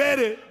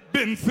already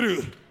been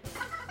through.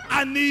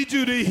 I need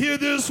you to hear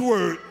this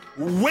word.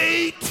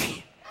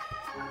 Wait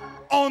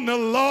on the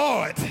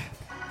Lord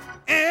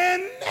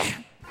and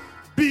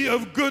be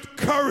of good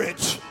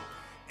courage,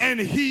 and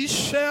he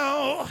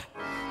shall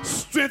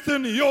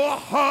strengthen your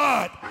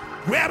heart.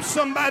 Grab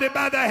somebody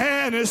by the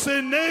hand and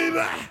say,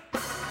 neighbor,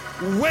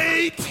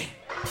 wait,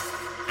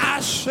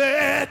 I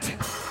said,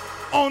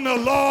 on the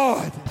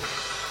Lord.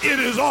 It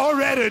is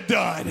already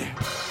done.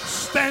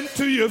 Stand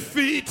to your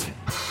feet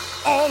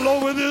all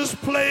over this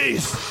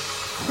place.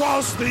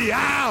 Cross the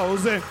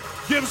aisles and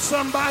give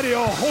somebody a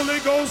Holy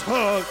Ghost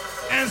hug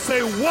and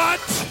say, what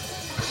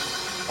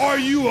are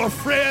you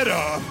afraid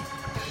of?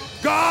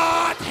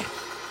 God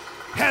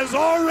has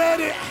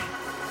already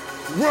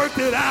worked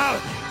it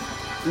out.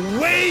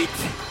 Wait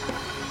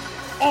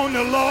on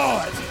the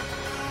Lord.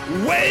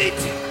 Wait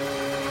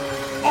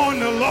on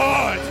the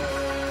Lord.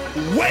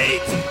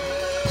 Wait.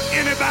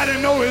 Anybody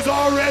know it's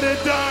already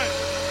done?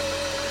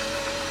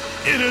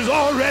 It is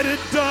already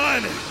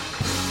done.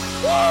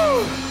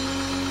 Woo!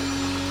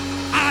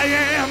 I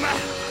am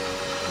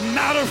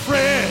not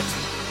afraid.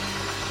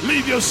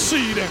 Leave your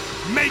seat and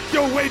make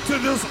your way to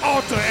this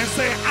altar and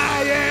say,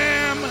 I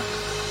am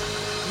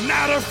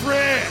not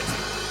afraid.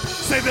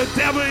 Say, the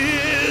devil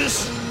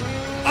is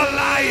a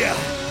liar.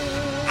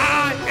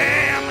 I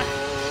am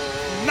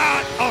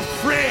not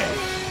afraid.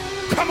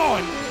 Come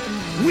on.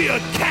 We are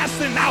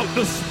casting out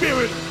the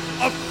spirit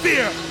of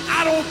fear.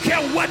 I don't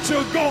care what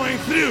you're going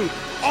through.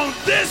 On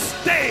this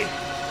day,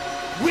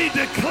 we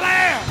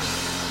declare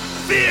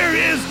fear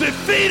is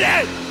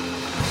defeated.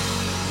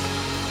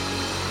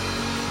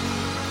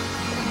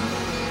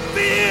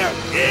 Fear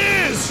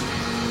is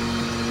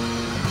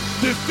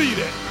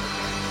defeated.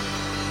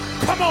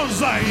 Come on,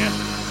 Zion.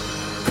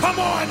 Come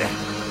on.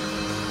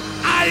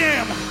 I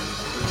am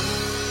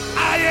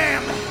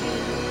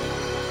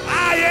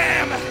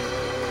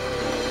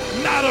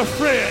not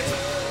afraid.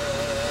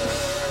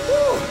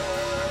 Woo.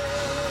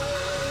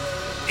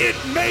 It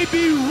may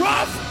be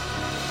rough,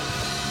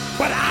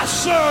 but I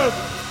serve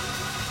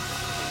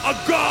a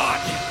God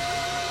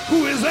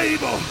who is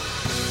able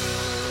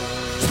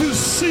to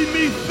see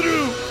me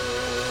through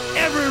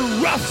every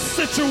rough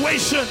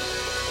situation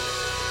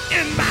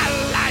in my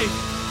life.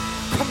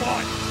 Come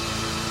on.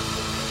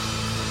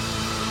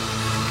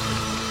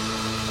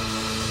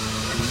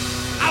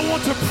 I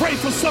want to pray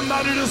for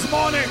somebody this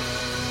morning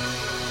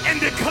and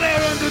declare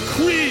and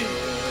decree,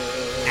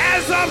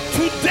 as of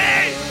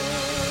today,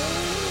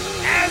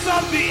 as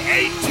of the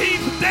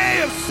 18th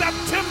day of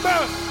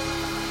September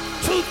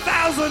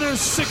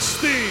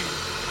 2016,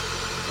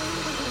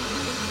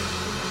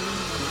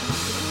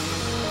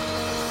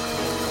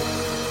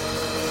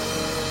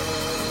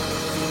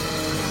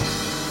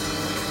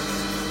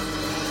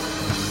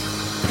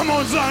 come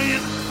on,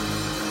 Zion.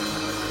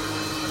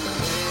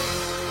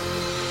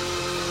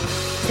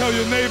 Tell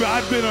your neighbor,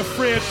 I've been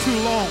afraid too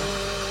long.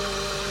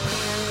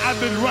 I've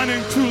been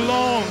running too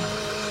long.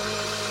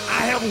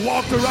 I have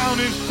walked around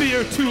in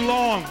fear too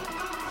long.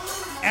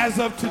 As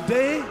of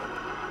today,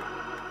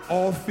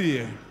 all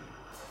fear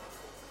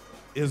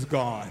is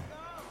gone.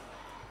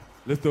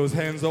 Lift those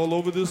hands all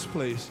over this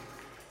place.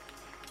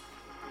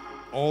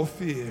 All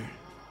fear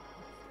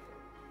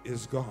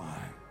is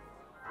gone.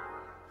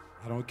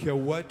 I don't care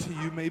what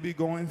you may be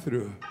going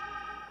through.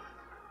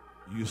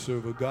 You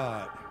serve a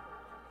God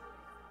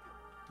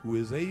who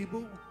is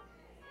able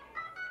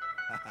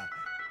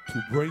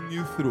to bring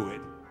you through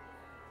it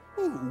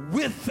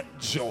with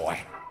joy.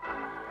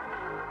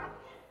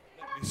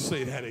 Let me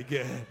say that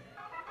again.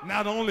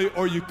 Not only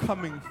are you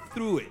coming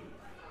through it,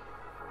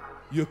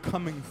 you're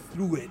coming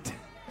through it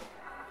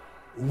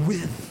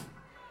with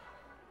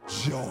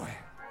joy.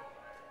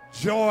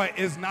 Joy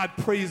is not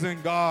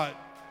praising God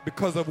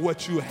because of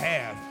what you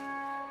have,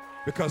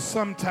 because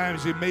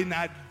sometimes you may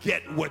not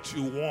get what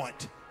you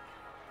want.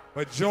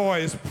 But joy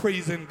is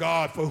praising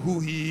God for who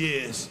he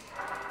is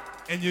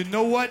And you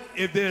know what?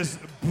 If there's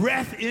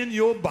breath in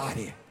your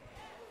body,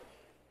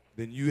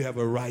 then you have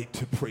a right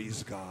to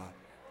praise God.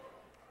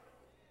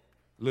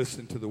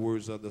 Listen to the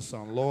words of the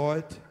song.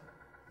 Lord,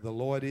 the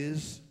Lord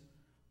is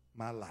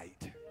my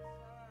light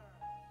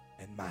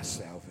and my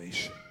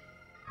salvation.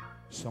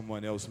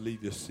 Someone else,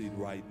 leave your seat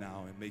right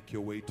now and make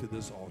your way to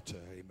this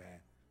altar. Amen.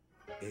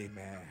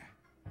 Amen.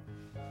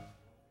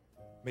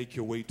 Make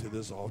your way to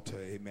this altar.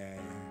 Amen.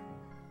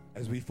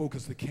 As we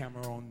focus the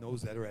camera on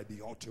those that are at the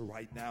altar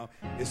right now,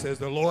 it says,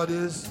 the Lord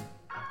is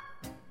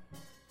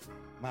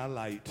my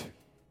light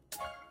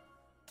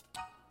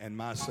and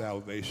my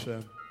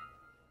salvation.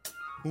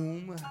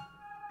 Whom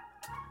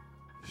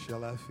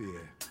shall I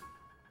fear?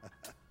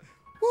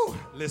 Woo,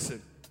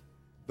 listen,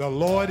 the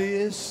Lord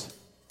is,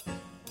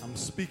 I'm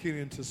speaking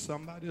into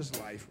somebody's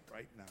life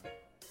right now,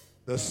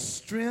 the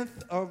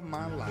strength of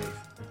my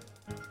life.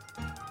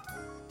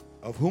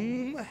 Of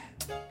whom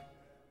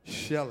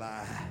shall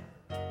I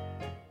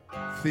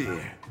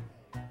fear?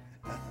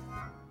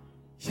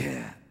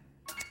 Yeah,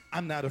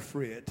 I'm not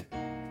afraid.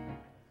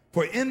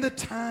 For in the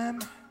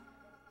time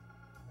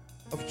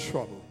of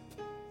trouble,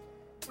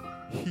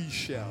 he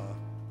shall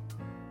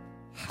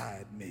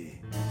hide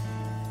me.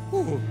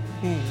 Whom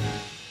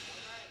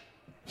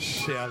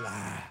shall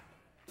I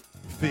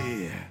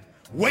fear?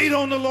 Wait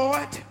on the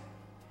Lord.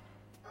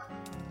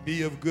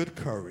 Be of good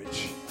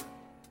courage.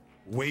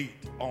 Wait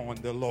on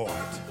the Lord,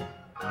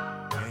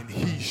 and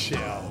he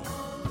shall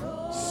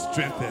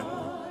strengthen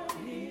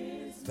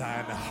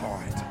thine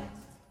heart.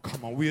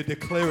 Come on, we are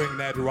declaring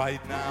that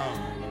right now.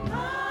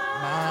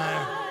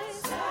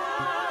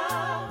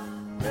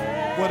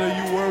 What are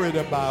you worried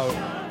about?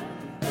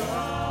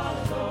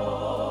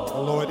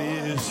 The Lord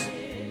is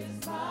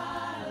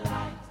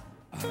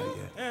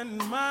and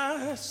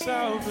my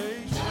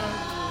salvation.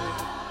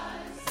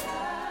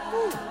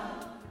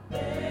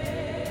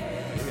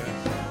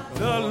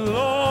 The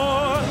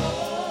Lord.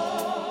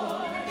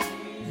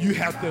 You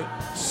have to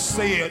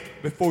say it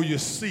before you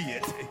see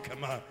it. Hey,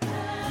 come on.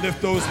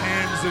 Lift those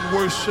hands in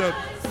worship.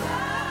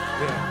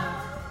 Yeah.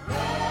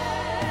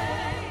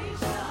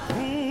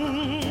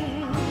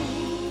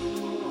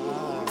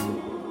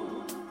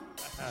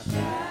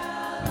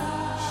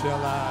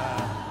 Shall I?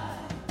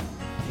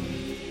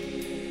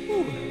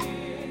 Ooh.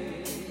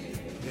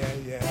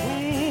 Yeah.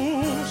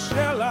 Whom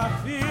shall I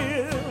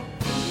fear?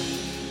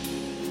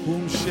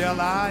 Whom shall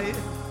I?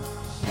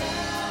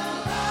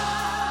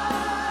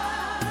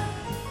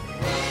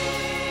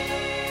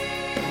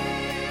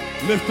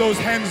 Lift those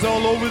hands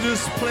all over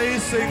this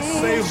place and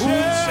say, whom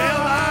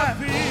shall I?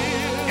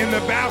 In the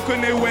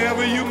balcony,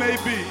 wherever you may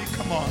be.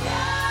 Come on.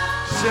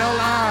 Shall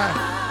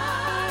I?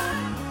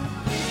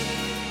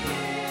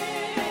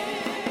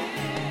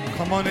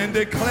 Come on and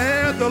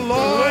declare the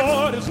Lord. The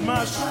Lord is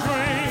my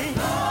strength.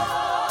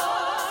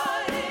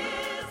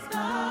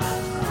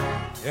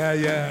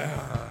 Yeah.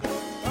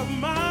 Of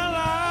my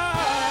life.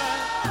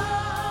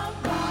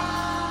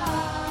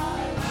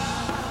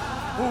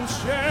 Whom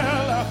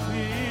shall I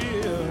fear?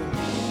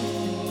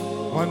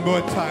 One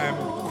more time,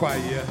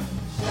 choir.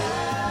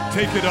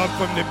 Take it up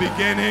from the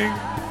beginning.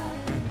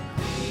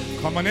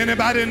 Come on,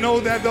 anybody know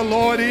that the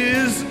Lord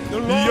is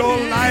your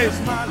life?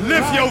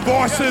 Lift your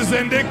voices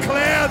and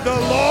declare the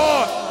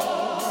Lord.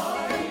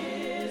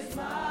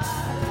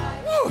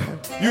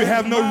 You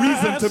have no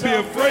reason to be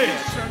afraid.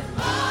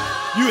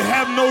 You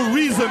have no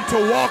reason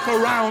to walk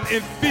around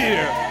in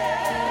fear.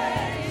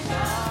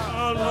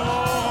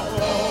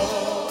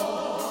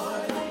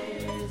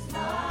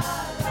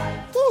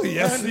 Oh,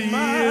 yes, he is.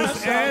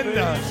 And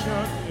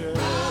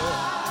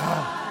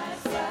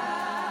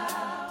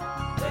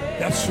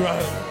that's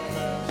right.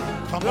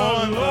 Come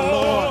on, the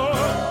Lord.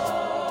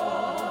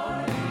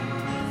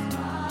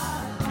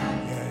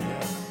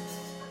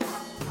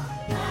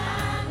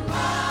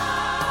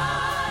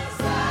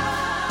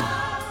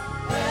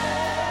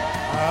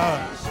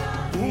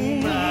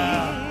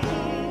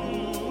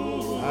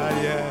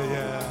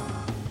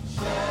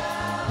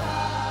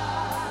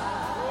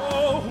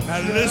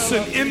 Now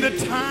listen, in the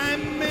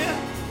time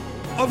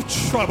of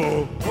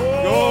trouble,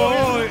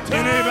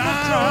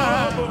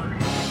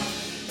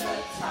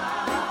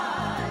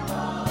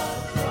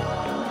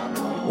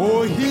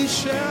 oh, he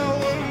shall.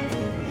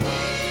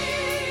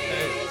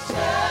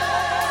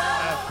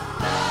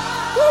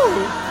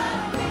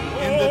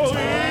 In the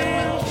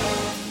time.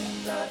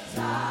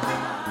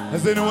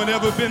 Has anyone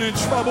ever been in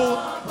trouble?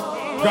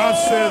 God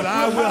says,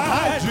 I will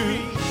hide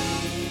you.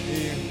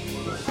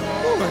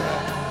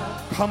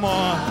 Come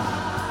on.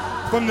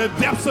 From the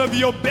depths of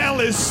your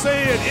belly,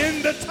 say it.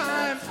 In the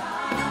time.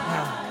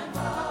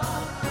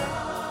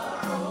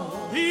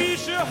 He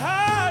shall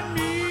hide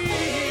me.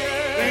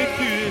 Thank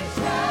you.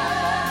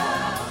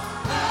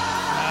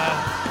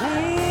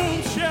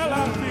 Whom shall I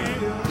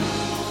fear?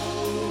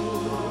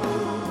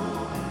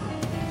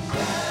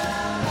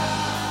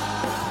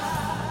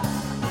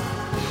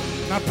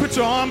 Now put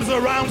your arms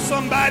around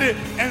somebody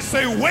and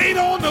say, wait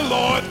on the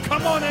Lord.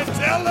 Come on and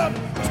tell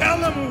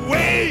them,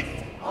 wait.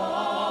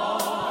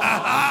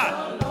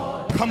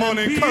 Come on,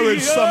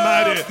 encourage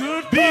somebody.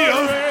 Be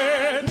of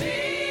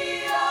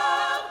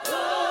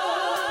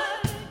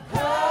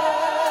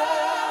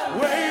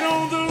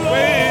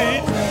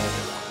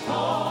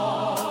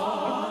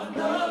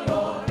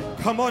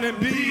Come on and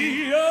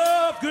Be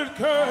of good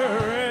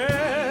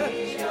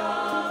courage.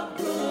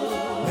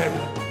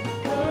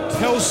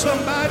 Tell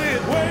somebody,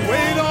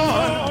 wait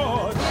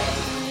on.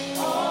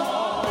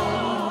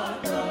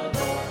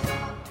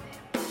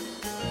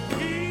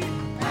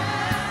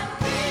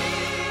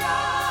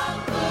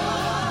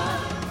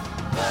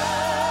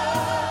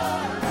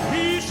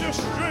 He shall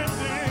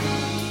strengthen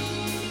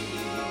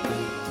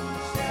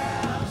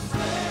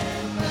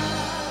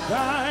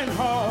thine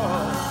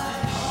heart.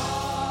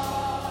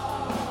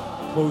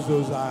 Close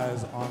those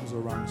eyes, arms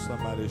around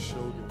somebody's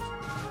shoulders.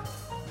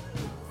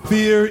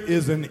 Fear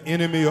is an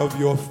enemy of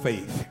your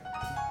faith.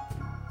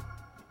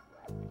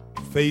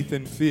 Faith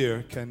and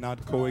fear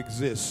cannot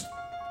coexist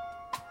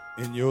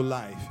in your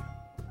life.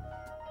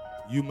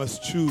 You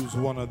must choose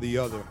one or the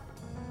other.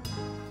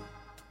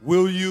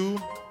 Will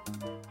you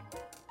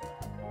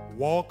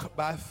walk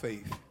by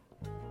faith,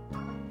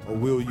 or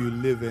will you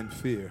live in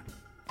fear?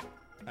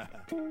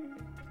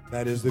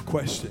 That is the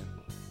question.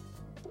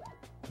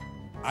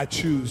 I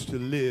choose to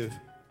live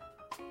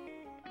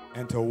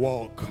and to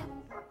walk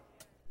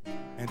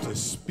and to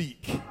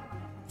speak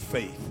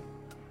faith.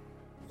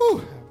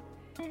 Whew.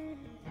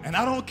 And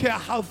I don't care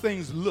how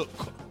things look.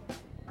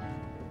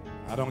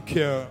 I don't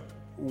care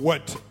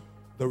what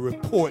the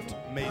report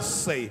may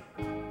say.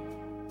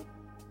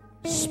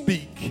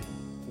 Speak,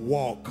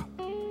 walk,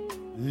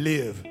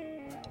 live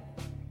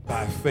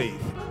by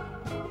faith.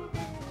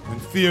 When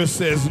fear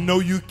says, no,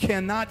 you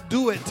cannot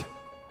do it,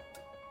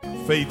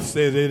 faith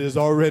says it is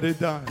already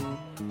done.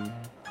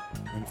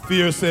 When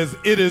fear says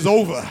it is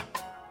over,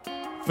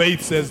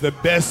 faith says the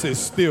best is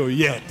still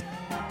yet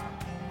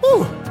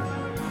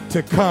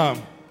to come.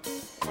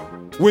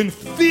 When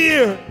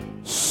fear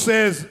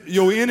says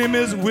your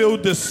enemies will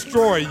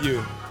destroy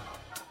you,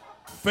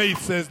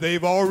 faith says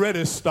they've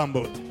already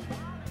stumbled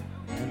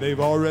and they've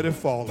already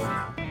fallen.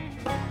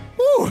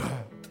 Woo.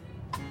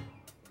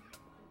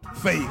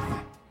 Faith,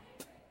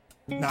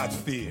 not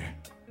fear.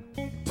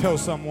 Tell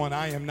someone,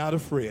 I am not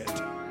afraid.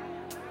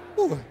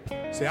 Woo.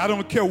 Say, I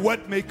don't care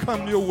what may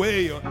come your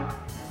way or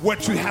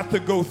what you have to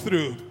go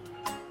through.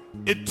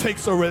 It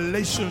takes a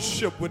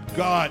relationship with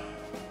God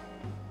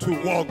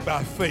to walk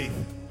by faith.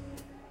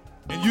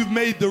 And you've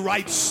made the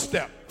right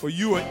step, for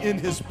you are in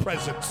his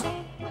presence.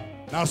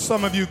 Now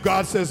some of you,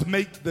 God says,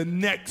 make the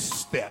next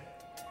step.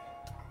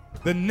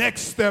 The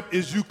next step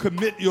is you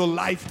commit your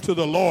life to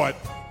the Lord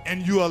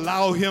and you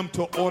allow him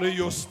to order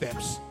your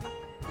steps.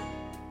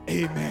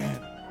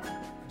 Amen.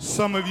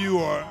 Some of you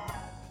are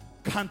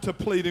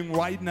contemplating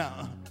right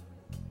now,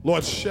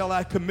 Lord, shall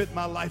I commit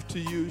my life to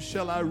you?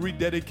 Shall I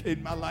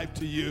rededicate my life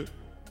to you?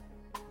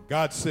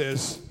 God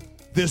says,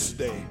 this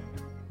day,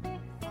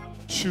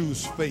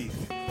 choose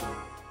faith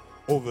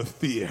over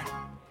fear.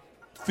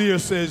 Fear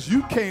says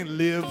you can't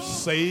live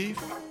saved.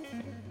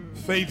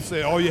 Faith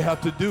says all you have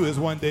to do is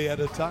one day at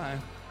a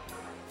time.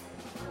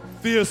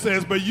 Fear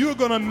says, but you're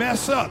going to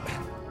mess up.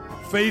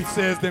 Faith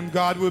says, then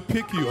God will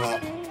pick you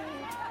up.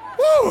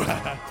 Woo!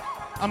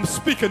 I'm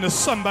speaking to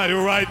somebody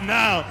right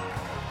now.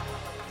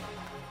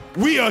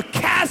 We are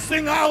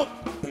casting out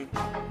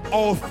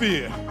all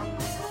fear.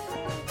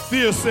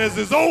 Fear says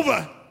it's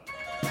over.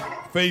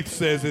 Faith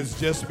says it's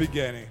just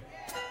beginning.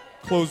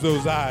 Close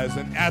those eyes,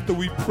 and after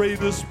we pray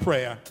this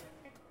prayer,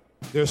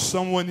 there's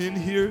someone in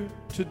here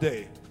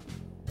today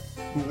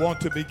who want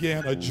to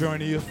begin a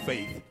journey of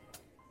faith.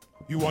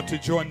 You want to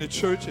join the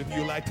church, if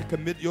you like to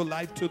commit your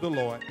life to the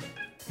Lord.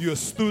 If you're a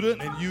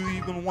student and you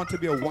even want to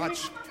be a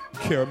watch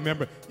care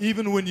member,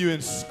 even when you're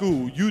in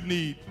school, you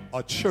need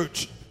a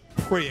church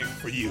praying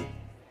for you.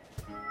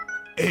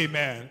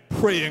 Amen.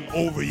 Praying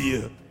over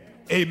you.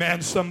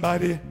 Amen,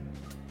 somebody.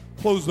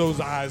 Close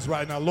those eyes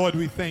right now. Lord,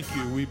 we thank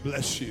you. We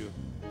bless you.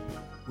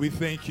 We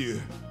thank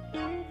you.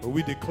 But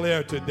we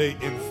declare today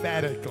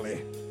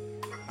emphatically,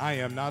 I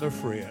am not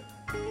afraid.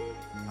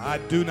 I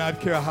do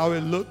not care how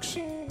it looks,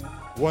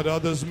 what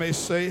others may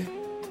say.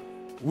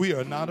 We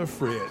are not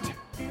afraid.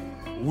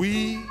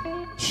 We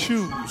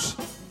choose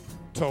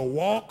to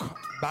walk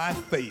by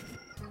faith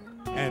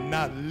and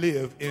not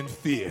live in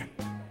fear.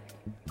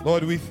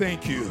 Lord, we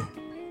thank you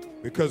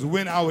because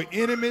when our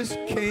enemies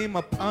came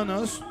upon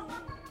us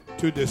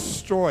to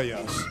destroy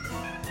us,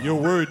 your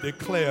word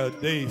declared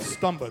they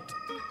stumbled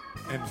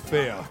and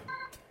fell.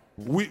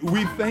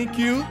 We thank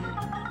you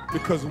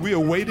because we are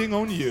waiting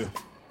on you.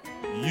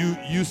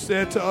 You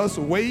said to us,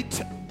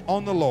 wait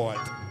on the Lord.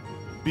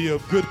 Be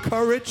of good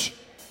courage.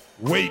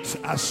 Wait,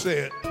 I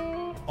said,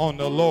 on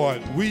the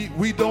Lord.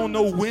 We don't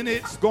know when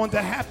it's going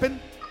to happen,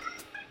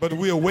 but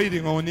we are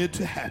waiting on it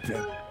to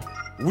happen.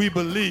 We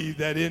believe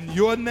that in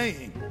your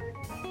name,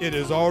 it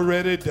is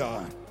already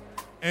done.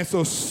 And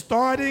so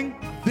starting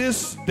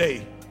this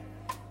day,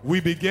 we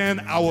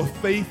begin our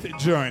faith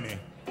journey,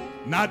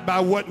 not by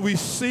what we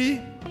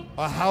see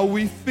or how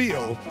we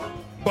feel,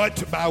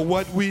 but by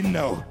what we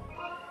know.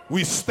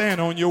 We stand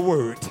on your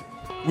word.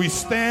 We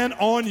stand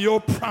on your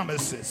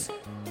promises,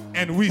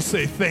 and we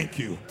say thank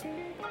you.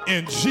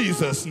 In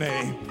Jesus'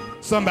 name.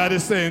 Somebody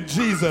say in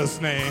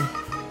Jesus' name,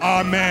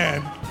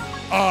 amen.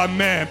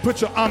 Amen.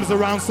 Put your arms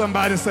around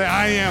somebody and say,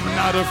 I am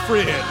not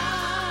afraid.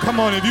 Come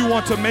on, if you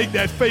want to make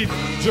that faith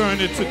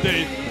journey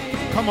today,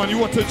 come on, you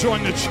want to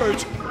join the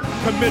church,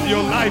 commit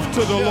your life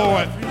to the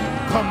Lord.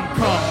 Come.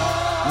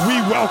 We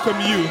welcome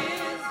you.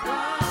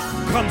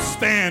 Come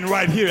stand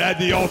right here at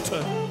the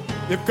altar.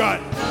 If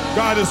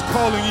God is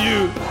calling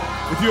you,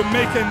 if you're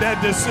making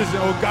that decision,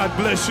 oh, God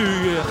bless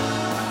you.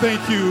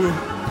 Thank you.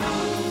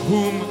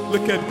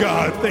 Look at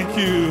God. Thank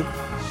you.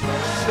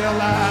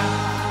 Shall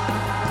I?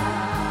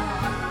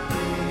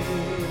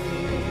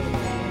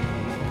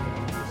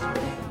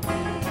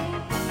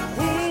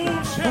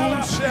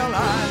 Shall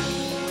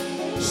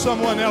I?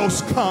 Someone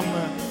else come.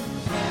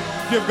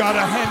 Give God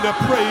a hand of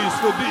praise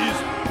for these.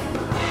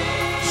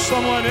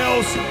 Someone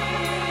else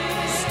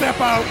step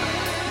out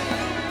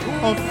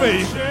on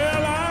faith.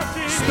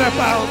 Step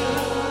out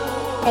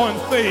on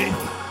faith.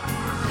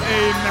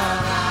 Amen.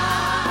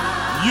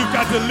 You've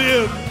got to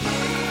live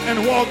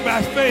and walk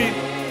by faith,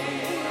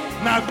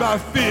 not by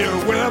fear.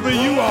 Wherever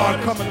you are,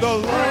 come the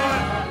Lord.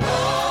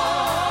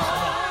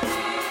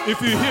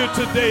 If you're here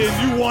today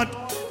and you want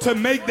to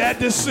make that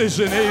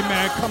decision,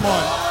 amen, come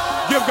on.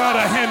 Give God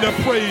a hand of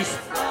praise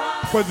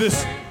for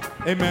this,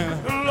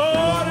 amen. The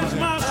Lord is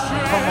my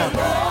strength.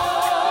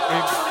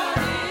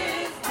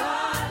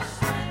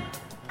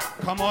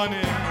 Come on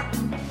in.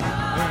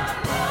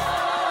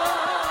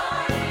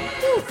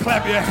 Ooh,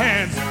 clap your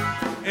hands,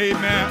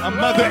 amen. A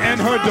mother and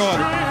her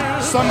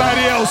daughter.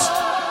 Somebody else,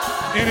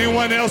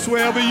 anyone else,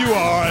 wherever you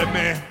are,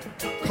 amen.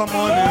 Come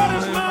on in.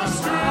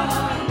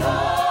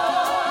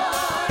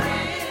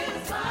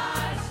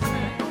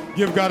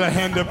 Give God a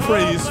hand of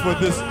praise for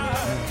this.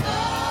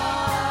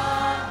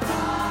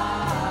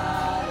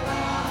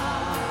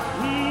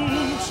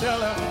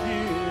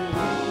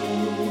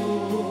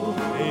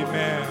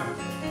 Amen.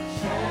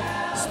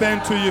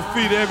 Stand to your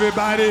feet,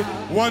 everybody.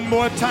 One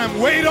more time.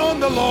 Wait on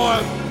the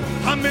Lord.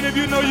 How many of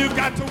you know you've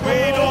got to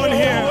wait on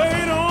Him?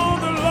 Wait on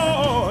the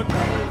Lord.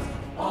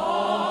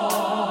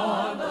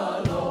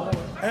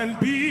 And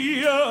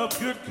be of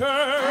good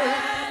courage.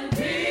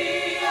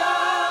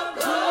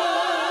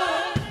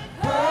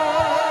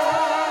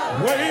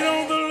 Wait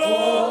on the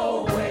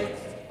Lord. Wait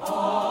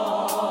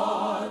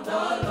on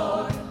the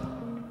Lord.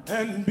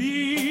 And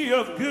be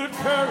of good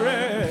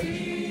courage.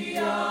 Be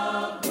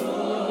of